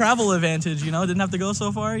that was the travel advantage. Didn't have to go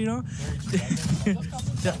so far. I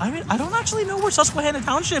mean, I don't actually know where Susquehanna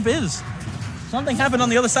Township is. Something happened on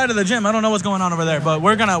the other side of the gym. I don't know what's going on over there, but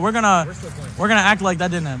we're gonna act like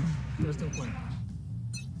that didn't happen. We're still playing.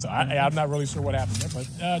 So I'm not really sure what happened there, but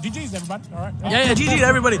GG's everybody. All right. Yeah, GG to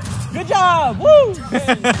everybody. Good job. Woo!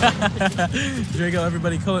 There you go,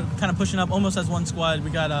 everybody. Kind of pushing up almost as one squad. We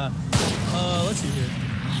got let's see here.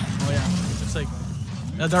 Oh yeah, looks like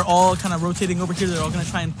they're all kind of rotating over here. They're all gonna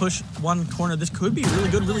try and push one corner. This could be really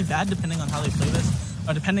good, really bad, depending on how they play this.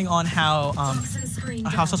 Depending on how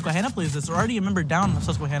Susquehanna plays this. They're already a member down of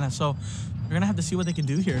Susquehanna, so they're gonna have to see what they can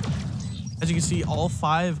do here. As you can see, all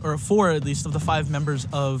 4 at least of the 5 members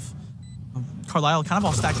of Carlisle kind of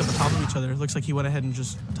all stacked up on top of each other. It looks like he went ahead and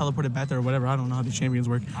just teleported back there or whatever. I don't know how these champions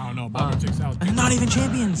work. I don't know. Bobber checks out. They're not even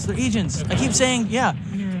champions. They're agents. I keep saying, yeah,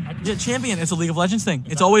 champion. It's a League of Legends thing.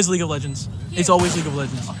 It's always League of Legends. It's always League of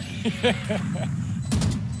Legends.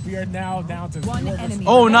 We are now down to One enemy.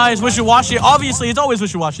 Oh, nice. Wishy-washy. Obviously, it's always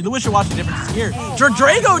wishy-washy. The wishy-washy difference is here.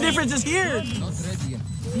 Drago difference is here.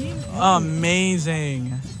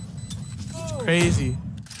 Amazing. It's crazy.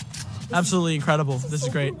 Absolutely incredible. This is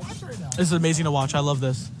great. This is amazing to watch. I love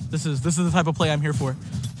this. This is the type of play I'm here for.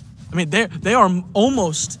 I mean, they are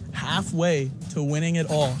almost halfway to winning it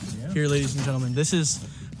all here, ladies and gentlemen. This is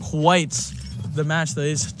quite the match that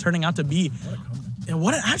is turning out to be. And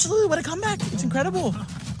what a comeback. It's incredible.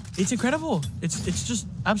 It's incredible. It's just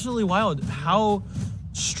absolutely wild how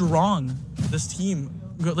strong this team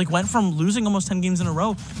went from losing almost 10 games in a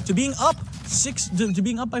row to being up to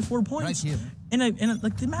being up by 4 points. And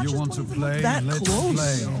the match just wasn't even that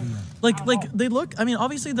close. Like they look. I mean,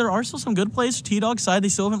 obviously there are still some good plays. T-Dog's side, they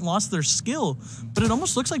still haven't lost their skill, but it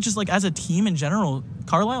almost looks like just as a team in general,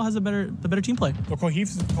 Carlisle has the better team play. The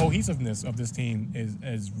cohesiveness of this team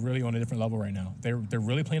is really on a different level right now. They're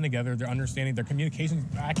really playing together. They're understanding their communication.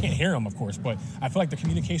 I can't hear them, of course, but I feel like the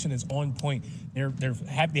communication is on point. They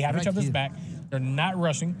have each other's back. They're not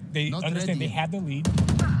rushing. They understand they have the lead.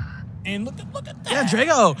 And look at that. Yeah,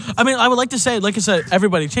 Drago. I mean, I would like to say, like I said,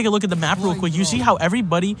 everybody, take a look at the map real quick. You see how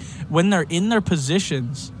everybody, when they're in their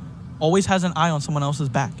positions, always has an eye on someone else's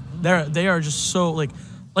back. They are just so, like,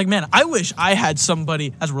 man, I wish I had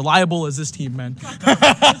somebody as reliable as this team, man.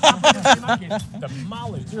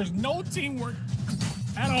 Demolished. There's no teamwork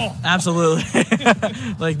at all. Absolutely.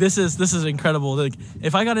 Like, this is incredible. Like,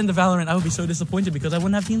 if I got into Valorant, I would be so disappointed because I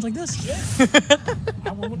wouldn't have teams like this.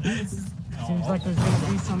 Seems like there's going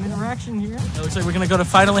to be some interaction here. It looks like we're going to go to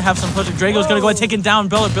finally have some push. Drago's going to go and take it down.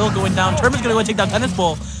 Bill going down. Turban's going to go and take down Tennis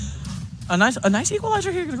Ball. A nice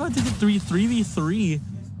equalizer here. Going to go and take it 3v3.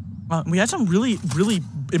 We had some really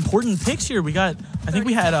important picks here. I think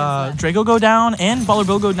we had Drago go down and Baller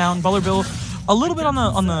Bill go down. Baller Bill a little bit on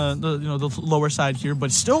the lower side here,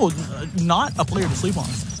 but still not a player to sleep on.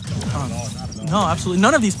 No, absolutely.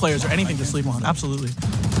 None of these players are anything to sleep on. Absolutely.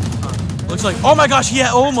 Looks like, oh my gosh, he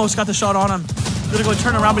almost got the shot on him. Gonna go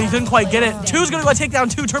turn around, but he didn't quite get it. Two's gonna go take down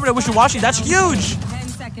two. Turban Wishy-Washy. That's huge. 10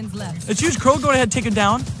 seconds left. It's huge. Crow going ahead and take him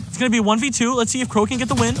down. It's gonna be 1v2. Let's see if Crow can get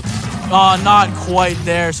the win. Not quite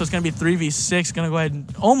there. So it's gonna be 3v6. Gonna go ahead and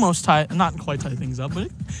almost not quite tie things up, but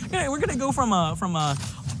we're gonna go from a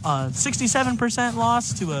 67%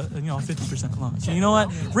 loss to a 50% loss. So you know what?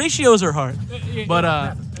 Ratios are hard,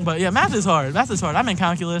 but yeah, math is hard. I'm in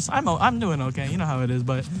calculus. I'm doing okay. You know how it is.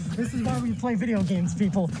 But this is why we play video games,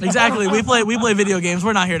 people. Exactly. We play video games.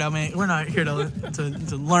 We're not here to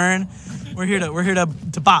learn. We're here to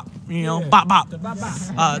bop. Bop.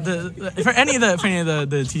 For any of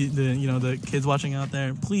the kids watching out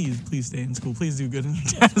there, please stay in school. Please do good in your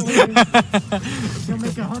tests. You'll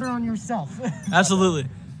make it harder on yourself. Absolutely.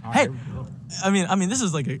 Hey, I mean, this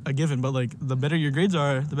is like a given, but like the better your grades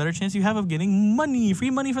are, the better chance you have of getting free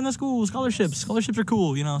money from the school, scholarships. Scholarships are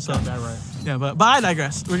cool, So right. Yeah, but I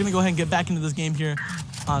digress. We're gonna go ahead and get back into this game here.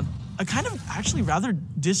 A kind of actually rather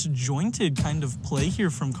disjointed kind of play here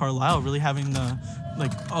from Carlisle, really having the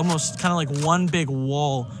almost kind of like one big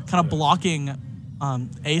wall, kind of blocking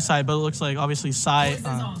A side, but it looks like obviously Sai.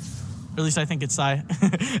 Or at least I think it's Sai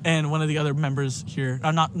and one of the other members here,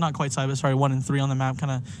 not quite Sai, but sorry, 1 and 3 on the map,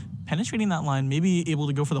 kind of penetrating that line, maybe able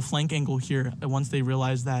to go for the flank angle here once they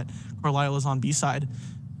realize that Carlisle is on B side.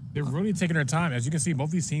 They're really taking their time. As you can see,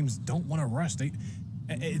 both these teams don't want to rush.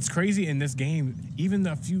 It's crazy in this game. Even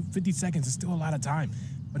a few 50 seconds is still a lot of time,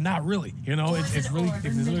 but not really. It's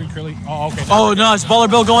really curly. Oh, okay. Oh no, it's Baller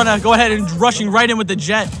Bill go ahead and rushing right in with the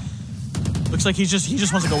jet. Looks like he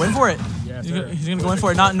just wants to go in for it. He's gonna go in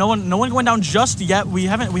for it. No one going down just yet. We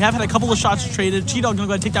have had a couple of shots traded. T-Dog gonna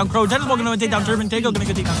go and take down Crow. Tennis Ball gonna take down Turban. Tego gonna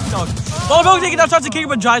go take down T-Dog. Baller Bill taking down shots at King,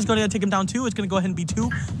 but Jai's gonna take him down 2. It's gonna go ahead and be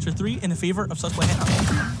 2-3 in the favor of Susquehanna.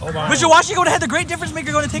 Wishy-Washy going ahead. The great difference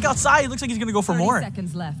maker going to take outside. It looks like he's gonna go for 30 more.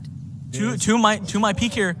 seconds left. Two might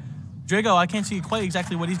peek here. Drago, I can't see quite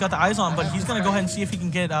exactly what he's got the eyes on, but he's gonna go ahead and see if he can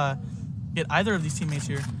get either of these teammates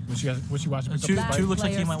here. Wishy-Washy. Two looks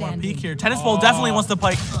like he might want to peek here. Tennis Ball definitely wants to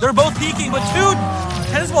pike. They're both peeking, but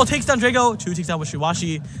Tennis Ball takes down Drago. 2 takes down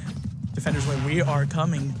Wishy-Washy. Defenders win. We are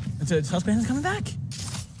coming. Susquehanna's coming back.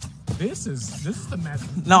 This is the match.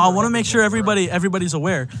 Now I want to make sure everybody's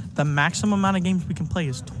aware. The maximum amount of games we can play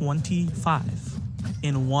is 25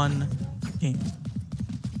 in one game.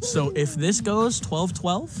 So if this goes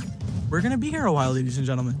 12-12, we're gonna be here a while, ladies and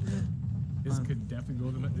gentlemen. This could definitely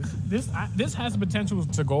go. This has the potential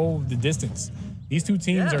to go the distance. These two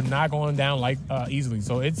teams are not going down like easily.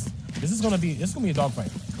 So this is gonna be a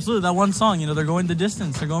dogfight. Absolutely, that one song, you know, they're going the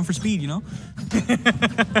distance. They're going for speed, you know. Got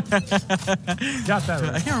that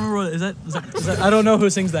right. I can't remember what is that. I don't know who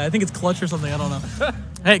sings that. I think it's Clutch or something. I don't know.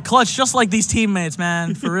 Hey, Clutch, just like these teammates,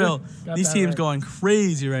 man, for real. These teams going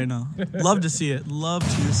crazy right now. Love to see it. Love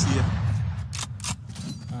to see it.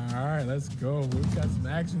 All right, let's go. We've got some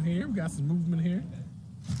action here. We got some movement here.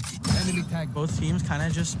 Enemy tag. Both teams kind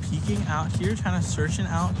of just peeking out here, kind of searching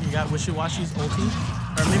out. You got Wishy-Washy's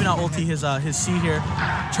ulti, or maybe not ulti, his C here.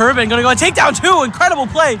 Turban gonna go and take down 2. Incredible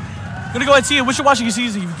play. Gonna go ahead and see it. Wishy-Washy can see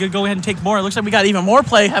it. You can go ahead and take more. It looks like we got even more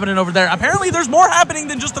play happening over there. Apparently, there's more happening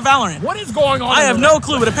than just the Valorant. What is going on? I have no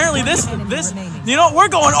clue, but apparently this, you know, we're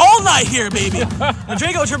going all night here, baby. Now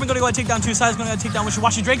Draco Turban gonna go ahead and take down 2 sides. Gonna go ahead and take down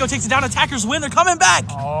Wishy-Washy. Draco takes it down. Attackers win. They're coming back.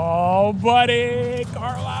 Oh, buddy,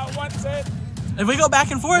 Carlisle wants it. If we go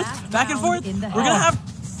back and forth, we're gonna have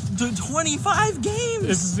 25 games.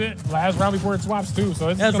 This is it. Last round before it swaps too. So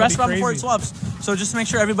it's last round before it swaps. So just to make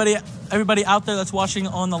sure everybody out there that's watching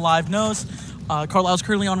on the live knows, Carlisle's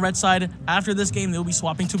currently on red side. After this game, they'll be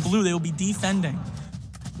swapping to blue. They will be defending.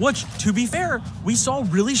 Which, to be fair, we saw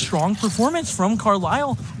really strong performance from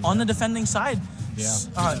Carlisle on the defending side.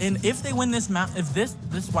 Yeah. And if they win this map, if this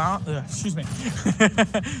round, excuse me,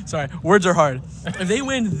 sorry, words are hard. If they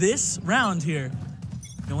win this round here,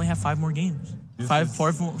 they only have 5 more games,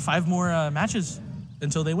 five more matches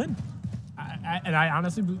until they win. And I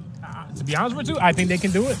honestly, to be honest with you, I think they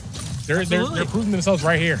can do it. They're proving themselves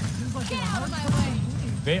right here.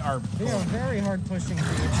 They are very hard pushing.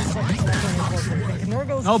 Just like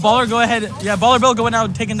no, Baller, go ahead. Yeah, Baller Bill going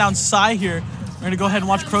out, taking down Psy here. We're gonna go ahead and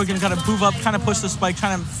watch Krogan kind of move up, kind of push the spike,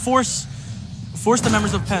 trying to force the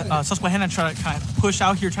members of Susquehanna to try to kind of push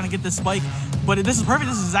out here, trying to get this spike. But this is perfect.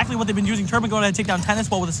 This is exactly what they've been using. Turban going ahead and take down Tennis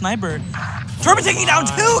Ball with a sniper. Turban taking down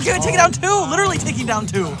 2. Taking down 2. Literally taking down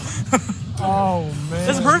 2. Oh man,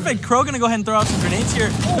 this is perfect. Crow gonna go ahead and throw out some grenades here.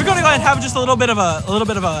 They're gonna go ahead and have just a little bit of a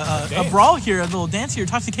brawl here, a little dance here.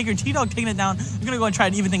 Toxic Kicker and T-Dog taking it down. They're gonna go and try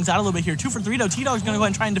and even things out a little bit here. 2 for 3 though. T-Dog's gonna go ahead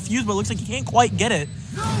and try and defuse, but it looks like he can't quite get it.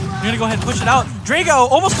 They're gonna go ahead and push it out. Drago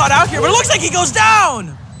almost caught out here, but it looks like he goes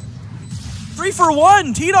down. 3 for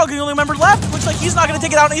 1. T-Dog, the only member left. Looks like he's not gonna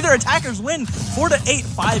take it out either. Attackers win 4-8.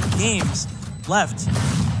 5 games left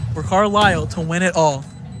for Carlisle to win it all.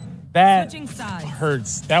 That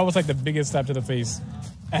hurts. That was like the biggest slap to the face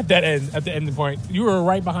at that end, at the ending point. You were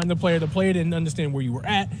right behind the player. The player didn't understand where you were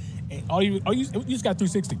at. And you just got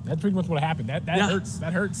 360. That's pretty much what happened. That hurts.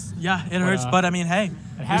 That hurts. Yeah, it hurts. But I mean, hey,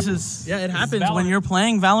 it happens when you're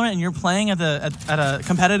playing Valorant and you're playing at a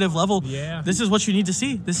competitive level. Yeah. This is what you need to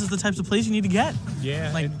see. This is the types of plays you need to get.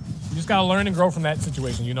 Yeah. Like, you just gotta learn and grow from that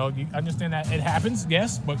situation. You know, you understand that it happens,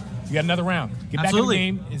 yes, but you got another round. Get back in the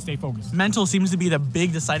game and stay focused. Mental seems to be the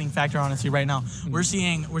big deciding factor, honestly, right now. We're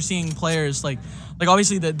seeing players like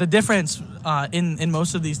obviously the difference in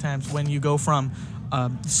most of these times when you go from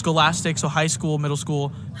scholastic, so high school, middle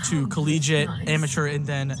school, to collegiate, amateur, and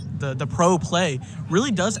then the pro play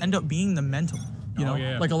really does end up being the mental. You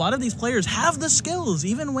know, like a lot of these players have the skills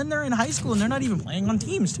even when they're in high school and they're not even playing on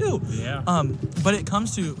teams too. Yeah. But it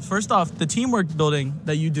comes to, first off, the teamwork building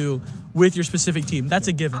that you do with your specific team. That's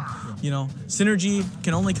a given. You know, synergy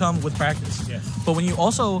can only come with practice. Yes. But when you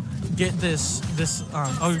also get this,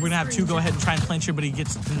 we're gonna have 2 go ahead and try and clinch here, but he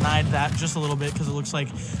gets denied that just a little bit because it looks like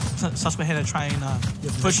Susquehanna try and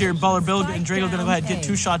push here. Baller Bill and Drago gonna go ahead and get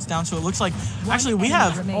 2 shots down. So it looks like actually we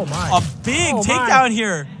have a big takedown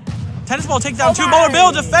here. Tennis Ball takes down 2. Baller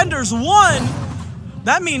Bill defenders 1.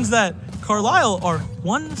 That means that Carlisle are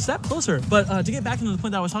 1 step closer. But to get back into the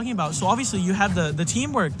point that I was talking about, so obviously you have the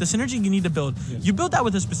teamwork, the synergy you need to build. Yes. You build that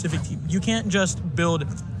with a specific team. You can't just build,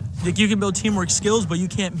 like you can build teamwork skills, but you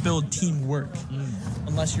can't build teamwork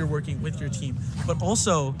unless you're working with your team. But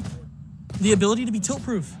also the ability to be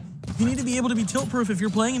tilt-proof. You need to be able to be tilt-proof if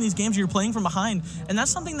you're playing in these games or you're playing from behind. And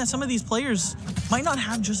that's something that some of these players might not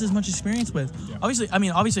have just as much experience with. Yeah.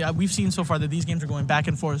 Obviously, we've seen so far that these games are going back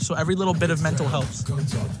and forth, so every little bit of mental helps.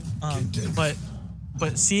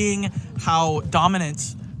 But seeing how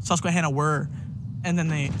dominant Susquehanna were, and then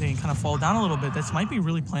they kind of fall down a little bit, this might be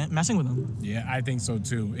really messing with them. Yeah, I think so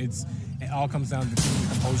too. It all comes down to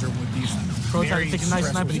composure with these. Crow tried to take a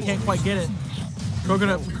nice snipe, but he can't quite get it.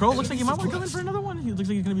 Crow looks like he might want to come in for another one. He looks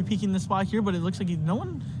like he's going to be peeking this spot here, but it looks like no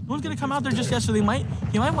one's going to come out there just yet, so he might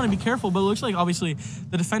want to be careful. But it looks like obviously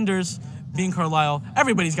the defenders, being Carlisle,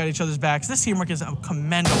 everybody's got each other's backs. This teamwork is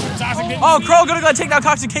commendable. Oh, Crow going to go take down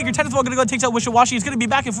Toxic Kicker. Tennis Ball going to go take out Wishy-Washy. It's going to be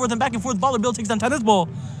back and forth. Baller Bill takes down Tennis Ball.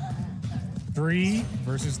 3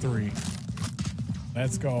 versus 3.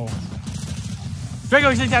 Let's go.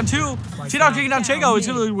 Drago taking down 2. T-Dog taking down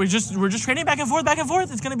Chago. We're just trading back and forth.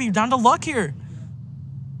 It's gonna be down to luck here.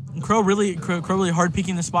 And Crow really hard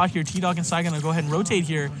peeking the spot here. T-Dog and Sai gonna go ahead and rotate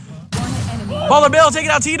here. Baller Bill taking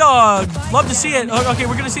out T-Dog. Love to see it. Okay,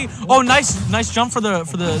 we're gonna see. Oh, nice jump for the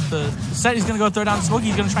set. He's gonna go throw down Smokey.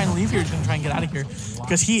 He's gonna try and leave here. He's gonna try and get out of here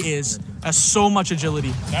because he has so much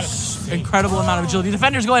agility. Incredible amount of agility.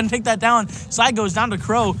 Defenders go ahead and take that down. Side goes down to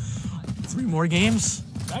Crow. 3 more games.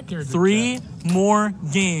 3 more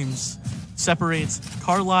games separates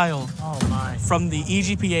Carlisle from the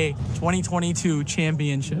EGPA 2022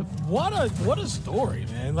 championship. What a story,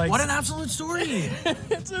 man! Like, what an absolute story!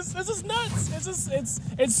 It's just nuts.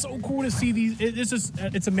 It's so cool to see these.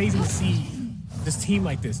 It's amazing to see this team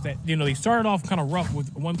like this. That they started off kind of rough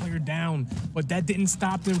with 1 player down, but that didn't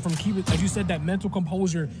stop them from keeping, as you said, that mental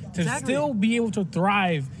composure to still be able to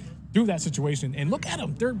thrive through that situation. And look at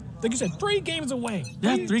them. They're, like you said, 3 games away.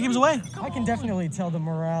 Yeah, 3 games away. I can definitely tell the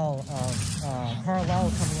morale of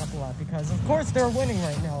Carlisle coming up a lot because, of course, they're winning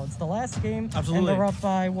right now. It's the last game. Absolutely. And they're up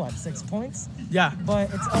by, what, 6 points? Yeah.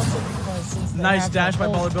 But it's also because since they nice have dash by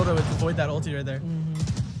whole, Baller Builder to avoid that ulti right there.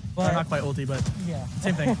 but, not quite ulti, but yeah.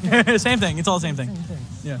 same thing. Same thing. It's all the same thing.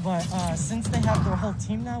 Yeah. But since they have their whole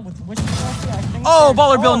team now with Wishy-Washy, I think... Oh,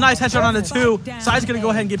 Baller Bill, nice headshot on the 2. Sai's going to go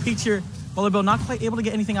ahead and get peeked here. Baller Bill not quite able to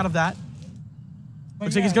get anything out of that.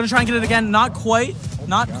 Looks like he's going to try and get it again. Not quite.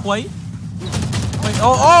 Not quite. Wait,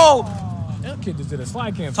 oh! That kid just did a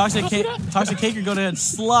slide cancel. Toxic Cake, you're going to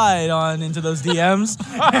slide on into those DMs.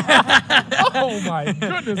 Oh my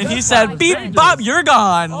goodness. And he said, beep, bop, you're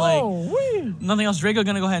gone. Like, nothing else. Drago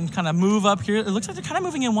going to go ahead and kind of move up here. It looks like they're kind of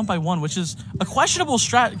moving in 1 by 1, which is a questionable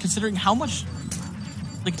strat considering how much,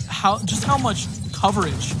 how much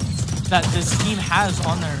coverage that this team has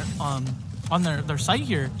on their site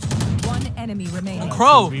here. 1 enemy remaining.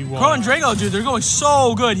 Crow and Drago, dude, they're going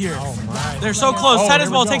so good here. They're so close. Tennis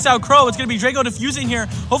ball takes out Crow. It's gonna be Drago defusing here.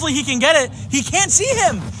 Hopefully he can get it. He can't see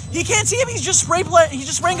him. He's just spray playing. He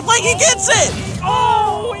gets it.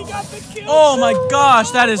 Oh, he got the kill. Oh my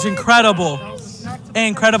gosh, that is incredible.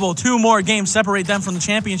 Incredible. 2 more games separate them from the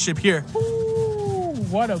championship here.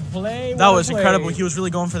 What a play! That was incredible. He was really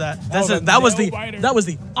going for that. That was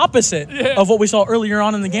the opposite of what we saw earlier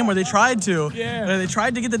on in the game, where they tried to. Yeah. They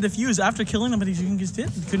tried to get the defuse after killing him, but he couldn't just do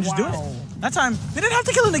it. That time they didn't have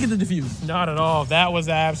to kill him to get the defuse. Not at all. That was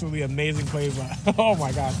absolutely amazing plays. Oh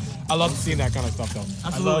my god, I love seeing that kind of stuff though.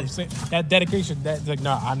 Absolutely. I love that dedication. That's like,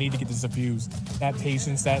 nah, I need to get this defuse. That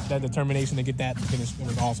patience, that determination to get that finished. It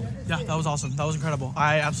was awesome. Yeah, that was awesome. That was incredible.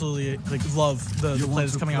 I absolutely love the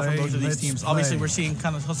plays coming out from both of these teams. Obviously, we're seeing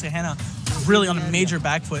kind of Susquehanna really on a major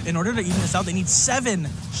back foot. In order to even this out, they need 7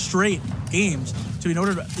 straight games in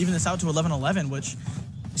order to even this out to 11-11, which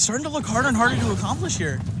is starting to look harder and harder to accomplish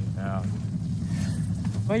here. Yeah.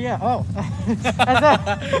 But yeah,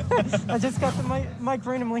 I just got the mic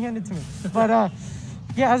randomly handed to me. But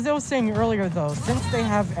yeah, as I was saying earlier though, since they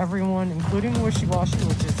have everyone, including Wishy-Washy,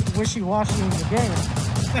 which is Wishy-Washy in the game.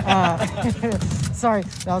 Sorry,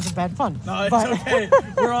 that was a bad pun. No, it's okay.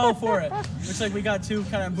 We're all for it. Looks like we got 2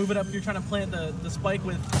 kind of moving up here, trying to plant the spike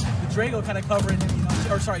with Drago kind of covering him,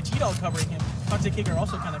 or sorry, T-Dog covering him. Toxic Kicker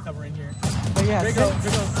also kind of covering here. But yeah, Drago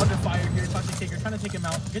under fire here. Toxic Kicker trying to take him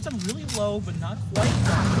out. Gets him really low, but not quite.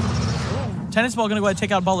 Tennis ball gonna go ahead and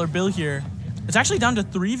take out Baller Bill here. It's actually down to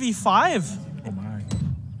 3v5. Oh my.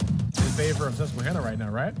 In favor of Susquehanna right now,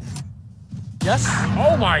 right? Yes.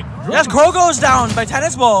 Oh my goodness. Yes, Crow goes down by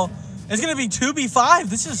Tennis ball. It's gonna be 2v5.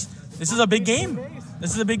 This is a big game.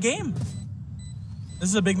 This is a big game. This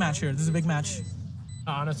is a big match here. This is a big match.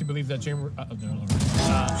 I honestly believe that Chamber.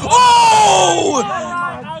 Oh!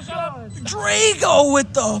 Drago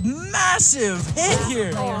with the massive hit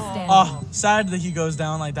here. Oh, sad that he goes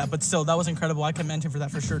down like that, but still, that was incredible. I commend him for that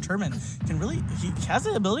for sure. Turman he has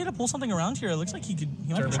the ability to pull something around here. It looks like he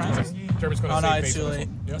might be trying. Oh no, it's too late.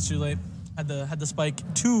 It's too late. Had the spike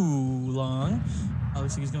too long.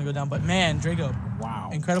 Looks like he's gonna go down, but man, Drago, wow,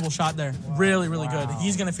 incredible shot there. Really, really good.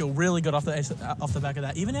 He's gonna feel really good off the back of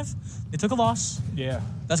that. Even if they took a loss,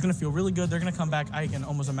 that's gonna feel really good. They're gonna come back. I can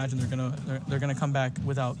almost imagine they're gonna come back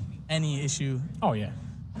without any issue. Oh yeah,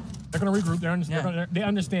 they're gonna regroup. They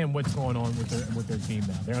understand what's going on with their team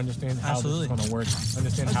now. They understand how this is gonna work.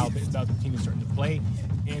 Understand how the team is starting to play,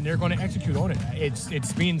 and they're gonna execute on it.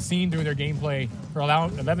 It's being seen during their gameplay for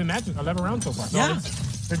 11 rounds so far. So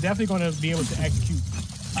they're definitely going to be able to execute,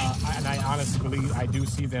 and I honestly believe I do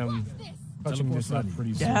see them touching this up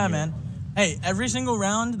pretty soon. Yeah, man. Hey, every single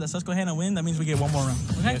round that Susquehanna win, that means we get 1 more round.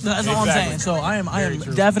 Okay, that's all I'm saying. So I am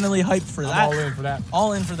definitely hyped for that. I'm all in for that.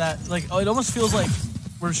 All in for that. Like it almost feels like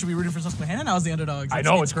we should be rooting for Susquehanna now as the underdogs. I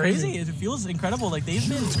know, it's crazy. It feels incredible. Like they've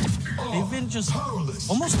been just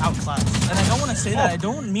almost outclassed. And I don't want to say that. I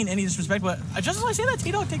don't mean any disrespect, but just as I say that,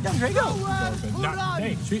 T-Dog take down Drago.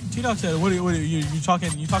 Hey, T-Dog said, "What are you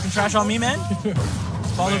talking trash on me, man?"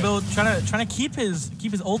 Fowler Bill trying to keep his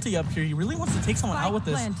ulti up here. He really wants to take someone out with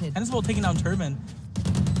this. Hennesville taking down Turbin.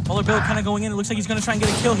 Fowler Bill kind of going in. It looks like he's gonna try and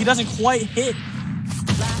get a kill. He doesn't quite hit.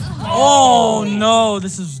 Oh no,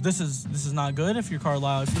 this is not good if you're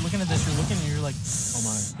Carlisle. If you're looking at this, you're like, oh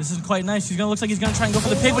my, this isn't quite nice. Looks like he's gonna try and go for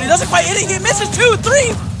the pick, but he doesn't quite hit it. He misses 2,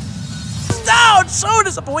 3. Down, so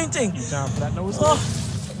disappointing. Down for that nose scope.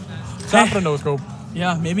 Down for the nose scope.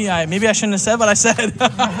 Yeah, maybe I shouldn't have said what I said.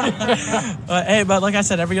 Hey, but like I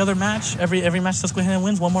said, every other match, every match Susquehanna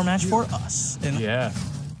wins, one more match for us. And yeah.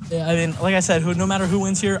 I mean, like I said, no matter who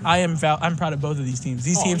wins here, I'm proud of both of these teams.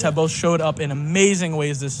 These teams have both showed up in amazing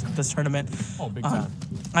ways this tournament. Oh, big time.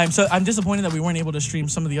 I'm disappointed that we weren't able to stream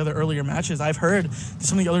some of the other earlier matches. I've heard that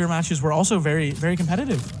some of the earlier matches were also very, very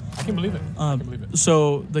competitive. I can believe it.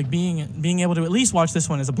 So like being able to at least watch this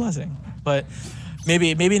one is a blessing. But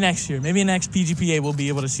maybe next year, maybe next PGPA we'll be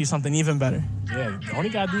able to see something even better. Yeah, all you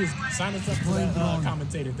gotta do is sign us up for that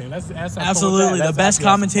commentator thing. That's absolutely the best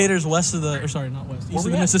commentators west of the, or sorry, not west, east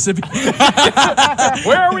of the Mississippi.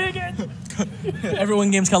 Where are we again? Everyone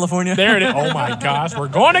Games California. There it is. Oh my gosh, we're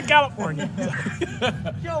going to California.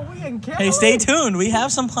 Yo, we in Cali. Hey, stay tuned. We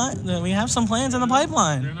have some plans in the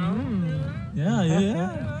pipeline. Yeah.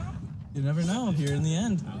 You never know. Here in the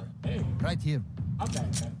end. Hey, right here. Okay.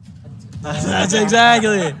 That's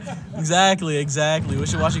exactly.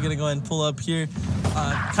 Wishy-Washy gonna go ahead and pull up here,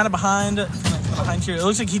 kind of behind here. It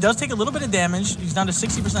looks like he does take a little bit of damage. He's down to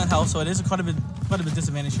 60% health, so it is quite a bit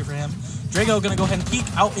disadvantage here for him. Drago gonna go ahead and peek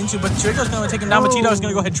out into, but Drago's gonna take him down. But Tito's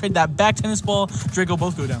gonna go ahead and trade that back tennis ball. Drago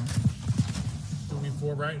both go down.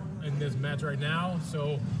 2v4 right in this match right now.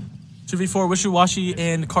 So 2v4 Wishy-Washy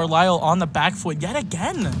and Carlisle on the back foot yet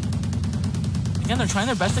again. Again, they're trying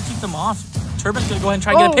their best to keep them off. Turbin's gonna go ahead and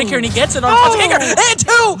try and get a pick here, and he gets it on the kicker. And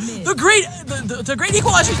 2! The great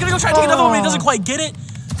equalizer. He's gonna go try and take another one, but he doesn't quite get it.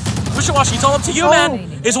 Wishy-Washy, it's all up to you,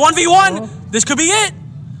 man. It's 1v1. This could be it.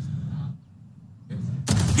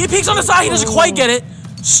 He peeks on the side. He doesn't quite get it.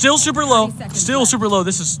 Still super low.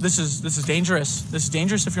 This is dangerous. This is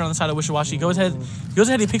dangerous if you're on the side of Wishy-Washy. He goes ahead.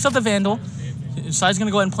 He picks up the Vandal. His side's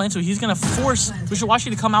gonna go ahead and plant, so he's gonna force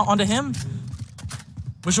Wishy-Washy to come out onto him.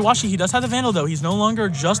 Wishy-Washy, he does have the Vandal, though. He's no longer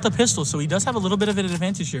just a pistol, so he does have a little bit of an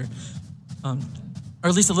advantage here. Or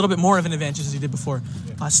at least a little bit more of an advantage as he did before.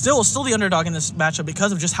 Still the underdog in this matchup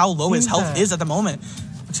because of just how low his health is at the moment.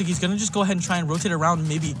 Looks like he's going to just go ahead and try and rotate around and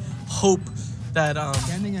maybe hope that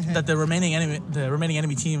that the remaining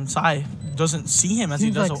enemy team, Sai, doesn't see him as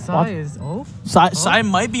he does. Like Sai is off? Sai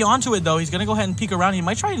might be onto it, though. He's going to go ahead and peek around. He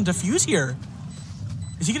might try and defuse here.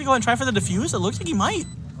 Is he going to go ahead and try for the defuse? It looks like he might.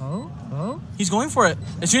 Oh. He's going for it.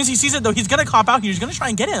 As soon as he sees it, though, he's going to cop out here. He's going to try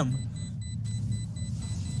and get him.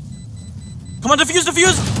 Come on, defuse!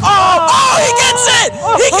 Oh, he gets it!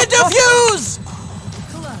 He can defuse!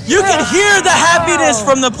 You can hear the happiness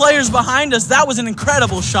from the players behind us. That was an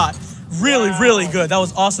incredible shot. Really good. That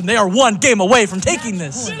was awesome. They are one game away from taking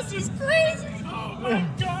this. This is crazy. Oh my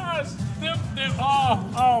gosh.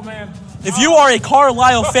 Oh man. If you are a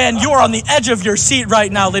Carlisle fan, you are on the edge of your seat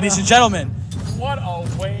right now, ladies and gentlemen. What a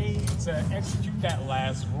way to execute that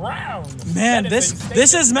last round. Man,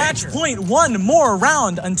 this is match point. One more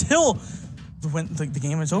round until the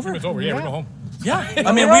game is over. It's over. Yeah, we go home. Yeah,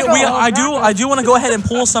 I mean, I do want to go ahead and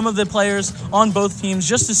pull some of the players on both teams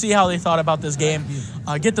just to see how they thought about this game,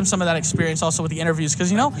 get them some of that experience also with the interviews,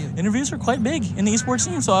 because interviews are quite big in the esports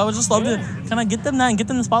scene. So I would just love to kind of get them that and get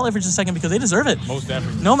them the spotlight for just a second because they deserve it. Most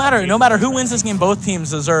definitely. No matter who wins this game, both teams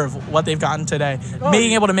deserve what they've gotten today,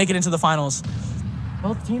 being able to make it into the finals.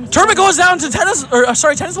 Both teams. Turbin goes down to tennis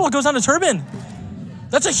ball goes down to Turbin.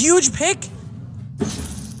 That's a huge pick.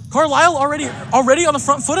 Carlisle already on the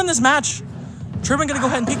front foot in this match. Turbin gonna go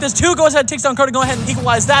ahead and peek this. 2 goes ahead, takes down Carter, go ahead and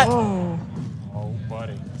equalize that. Oh,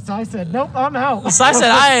 buddy. Sai said, nope, I'm out. Sai said,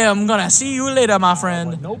 I am gonna see you later, my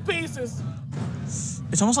friend. No pieces.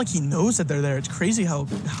 It's almost like he knows that they're there. It's crazy how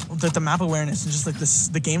the map awareness and just like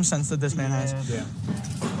the game sense that this man has. Yeah.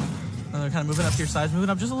 They're kind of moving up to your sides, moving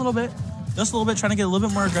up just a little bit, trying to get a little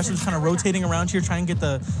bit more aggressive, just kind of rotating around here, trying to get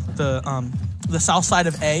the south side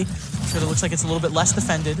of A, because it looks like it's a little bit less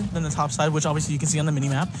defended than the top side, which obviously you can see on the mini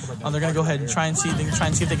map. They're gonna go ahead and try and see if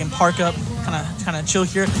they can park up, kind of chill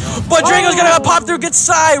here. But Drago's gonna pop through, get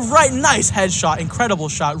Sai right, nice headshot, incredible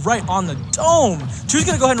shot right on the dome. 2's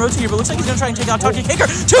gonna go ahead and rotate here, but looks like he's gonna try and take out Tachi Kaker.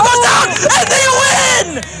 2 goes down, and they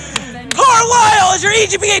win! Carlisle is your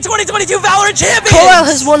EGPA 2022 Valorant champion! Carlisle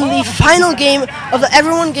has won the final game of the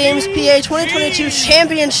Everyone Games PA 2022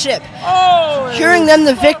 Championship, curing them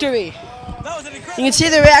the victory. You can see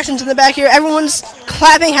the reactions in the back here. Everyone's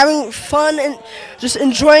clapping, having fun, and just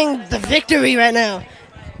enjoying the victory right now.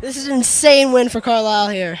 This is an insane win for Carlisle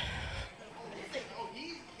here.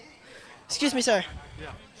 Excuse me, sir.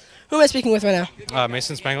 Yeah. Who am I speaking with right now?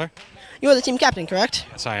 Mason Spangler. You are the team captain, correct?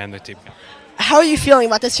 Yes, I am the team captain. How are you feeling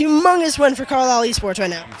about this humongous win for Carlisle Esports right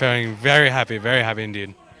now? Feeling very happy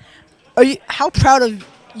indeed. How proud of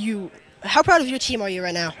your team are you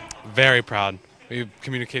right now? Very proud. We've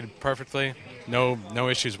communicated perfectly. No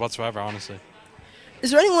issues whatsoever, honestly.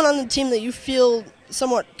 Is there anyone on the team that you feel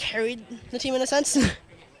somewhat carried the team in a sense?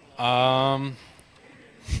 I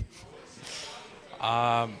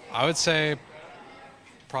would say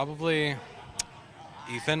probably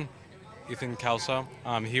Ethan Kelso.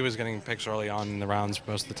 He was getting picks early on in the rounds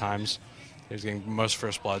most of the times. He was getting most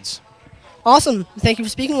first bloods. Awesome. Thank you for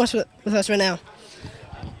speaking with us right now.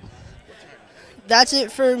 That's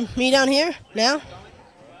it for me down here now.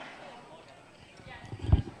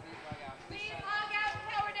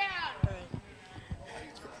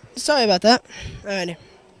 Sorry about that. Alrighty.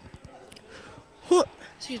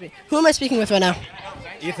 Excuse me. Who am I speaking with right now?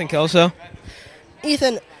 Ethan Kelso.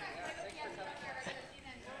 Ethan,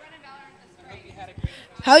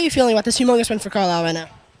 how are you feeling about this humongous win for Carlisle right now?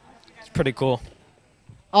 It's pretty cool.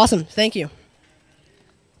 Awesome. Thank you.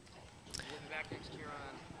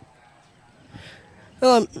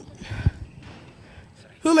 Who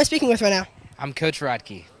am I speaking with right now? I'm Coach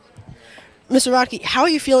Rodkey. Mr. Rodkey, how are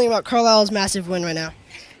you feeling about Carlisle's massive win right now?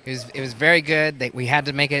 It was very good. We had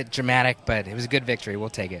to make it dramatic, but it was a good victory. We'll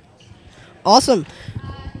take it. Awesome.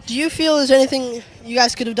 Do you feel there's anything you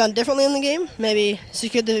guys could have done differently in the game? Maybe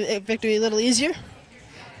secured the victory a little easier?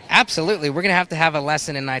 Absolutely. We're going to have a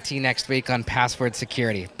lesson in IT next week on password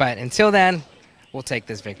security. But until then, we'll take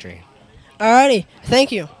this victory. Alrighty.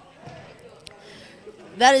 Thank you.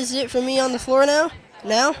 That is it for me on the floor now.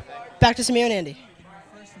 Now, back to Samir and Andy.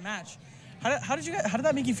 First match. How did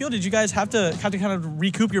that make you feel? Did you guys have to kind of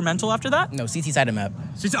recoup your mental after that? No, CT side map.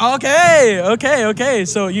 Okay.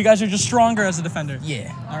 So you guys are just stronger as a defender.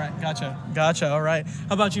 Yeah. All right, gotcha. All right.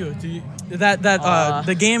 How about you?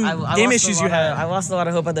 The game issues you had? I lost a lot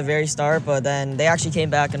of hope at the very start, but then they actually came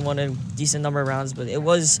back and won a decent number of rounds. But it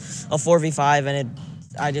was a 4v5, and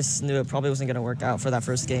I just knew it probably wasn't going to work out for that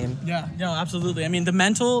first game. Yeah, absolutely. I mean, the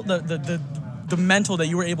mental that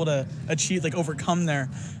you were able to achieve, overcome there.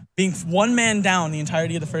 Being one man down the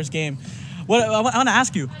entirety of the first game. I want to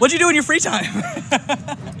ask you, what'd you do in your free time?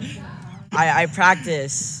 I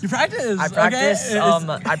practice. You practice? I practice.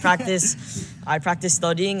 Okay. I practice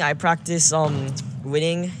studying. I practice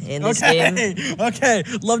winning in this game. Okay,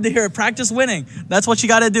 love to hear it. Practice winning. That's what you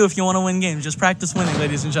got to do if you want to win games. Just practice winning,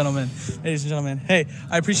 ladies and gentlemen. Hey,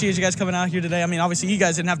 I appreciate you guys coming out here today. I mean, obviously, you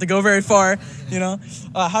guys didn't have to go very far, you know.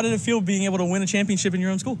 How did it feel being able to win a championship in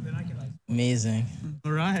your own school? Amazing.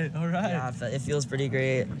 All right. Yeah, it feels pretty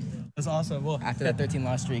great. That's awesome. Well, after that 13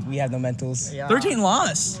 loss streak, we have no mentals. Yeah. 13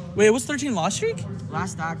 loss? Wait, what's 13 loss streak?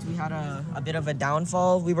 Last act, we had a bit of a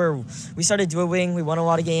downfall. We started duoing, we won a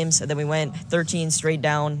lot of games, and then we went 13 straight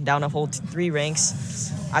down a whole 3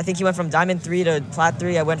 ranks. I think he went from Diamond 3 to Plat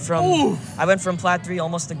 3. I went from Plat 3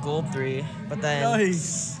 almost to Gold 3. But then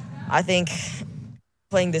I think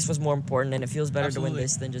playing this was more important, and it feels better to win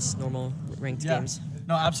this than just normal ranked games.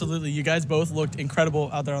 No, absolutely. You guys both looked incredible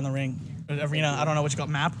out there on the ring. Arena, I don't know what you call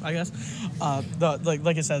it, map, I guess.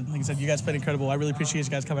 Like I said, you guys played incredible. I really appreciate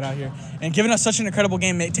you guys coming out here and giving us such an incredible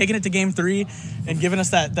game, taking it to game 3 and giving us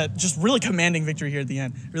that just really commanding victory here at the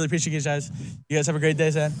end. Really appreciate you guys. You guys have a great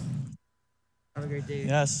day, Sam. Have a great day.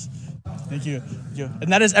 Yes. Thank you.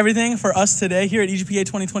 And that is everything for us today here at EGPA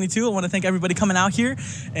 2022. I want to thank everybody coming out here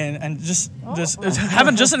and just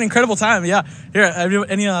having just an incredible time. Yeah. Here,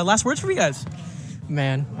 any last words for you guys?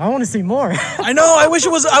 Man, I want to see more. I know. I wish it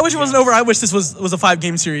wasn't over. I wish this was a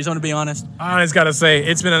 5-game series. I'm gonna be honest. I just gotta say,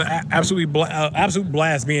 it's been an absolute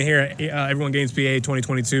blast being here at Everyone Games PA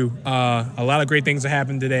 2022. A lot of great things have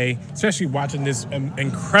happened today, especially watching this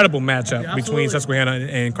incredible matchup between Susquehanna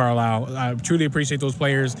and Carlisle. I truly appreciate those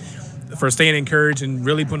players for staying encouraged and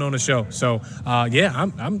really putting on a show. So,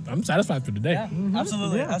 I'm satisfied for today. Yeah,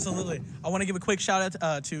 absolutely. I want to give a quick shout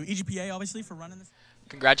out to EGPA, obviously, for running this.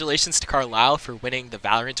 Congratulations to Carlisle for winning the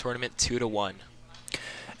Valorant tournament 2-1.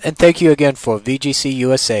 And thank you again for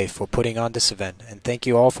VGCUSA for putting on this event. And thank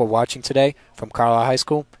you all for watching today from Carlisle High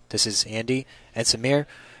School. This is Andy and Samir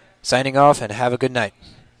signing off, and have a good night.